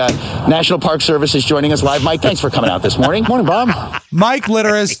from the National Park Service is joining us live. Mike, thanks for coming out this morning. Morning, Bob. Mike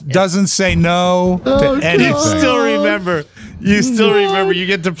Litterist doesn't say no to anything. You still remember. You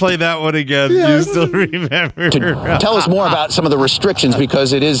get to play that one again. You still remember. To tell us more about some of the restrictions,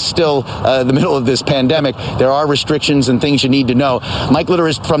 because it is still the middle of this pandemic. There are restrictions and things you need to know. Mike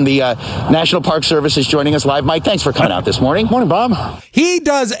Litterist from the National Park Service is joining us live. Mike, thanks for coming out this morning. Morning, Bob. He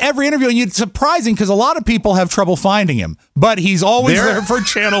does every interview, and it's surprising because a lot of people have trouble finding him, but he's always there for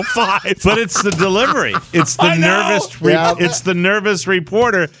Channel 5. But it's the delivery. It's the it's the nervous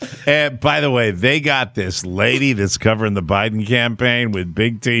reporter. By the way, they got this lady that's covering the Biden campaign with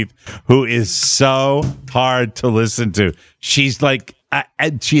big teeth who is so hard to listen to. She's like,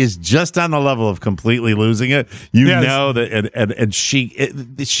 she is just on the level of completely losing it. You know that, and she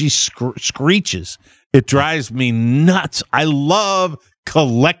screeches. It drives me nuts. I love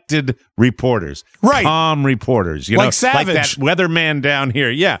collected reporters, right? Calm reporters, like know, Savage, like that weatherman down here.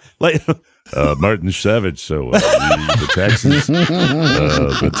 Yeah, like Martin Savage. So the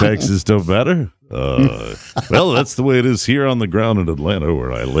taxes don't matter. Well, that's the way it is here on the ground in Atlanta,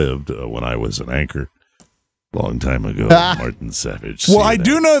 where I lived when I was an anchor. Long time ago, Martin Savage. Well, I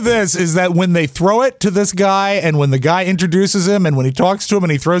do know this, is that when they throw it to this guy, and when the guy introduces him, and when he talks to him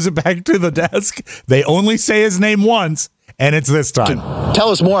and he throws it back to the desk, they only say his name once, and it's this time. Tell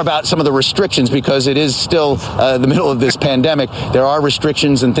us more about some of the restrictions, because it is still the middle of this pandemic. There are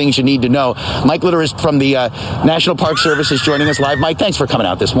restrictions and things you need to know. Mike Litterist from the National Park Service is joining us live. Mike, thanks for coming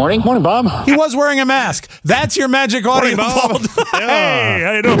out this morning. Morning, Bob. He was wearing a mask. That's your magic audio vault. Hey,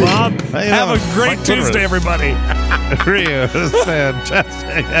 how you doing, Bob? Have a great Tuesday, everybody. That's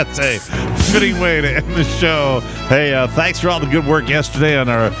fantastic. That's a fitting way to end the show. Hey, thanks for all the good work yesterday on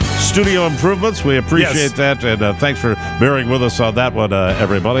our studio improvements. We appreciate that, and thanks for bearing with us on that one,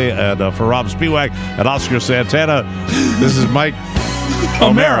 everybody. And for Rob Spiewak and Oscar Santana, this is Mike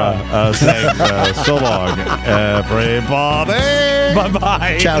O'Mara saying so long, everybody.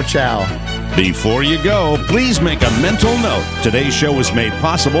 Bye-bye. Ciao, ciao. Before you go, please make a mental note. Today's show is made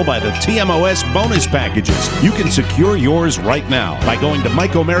possible by the TMOS bonus packages. You can secure yours right now by going to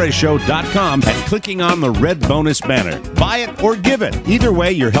MikeO'MaraShow.com and clicking on the red bonus banner. Buy it or give it. Either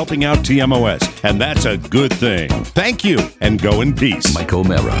way, you're helping out TMOS, and that's a good thing. Thank you, and go in peace. Mike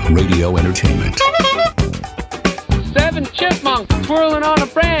O'Mara, Radio Entertainment. 7 chipmunks twirling on a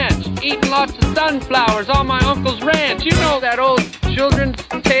branch, eating lots of sunflowers on my uncle's ranch. You know that old children's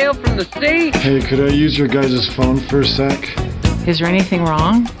tale from the sea? Hey, could I use your guys' phone for a sec? Is there anything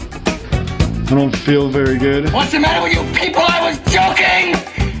wrong? I don't feel very good. What's the matter with you people? I was joking!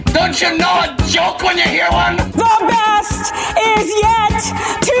 Don't you know a joke when you hear one? The best is yet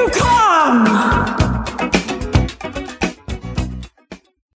to come!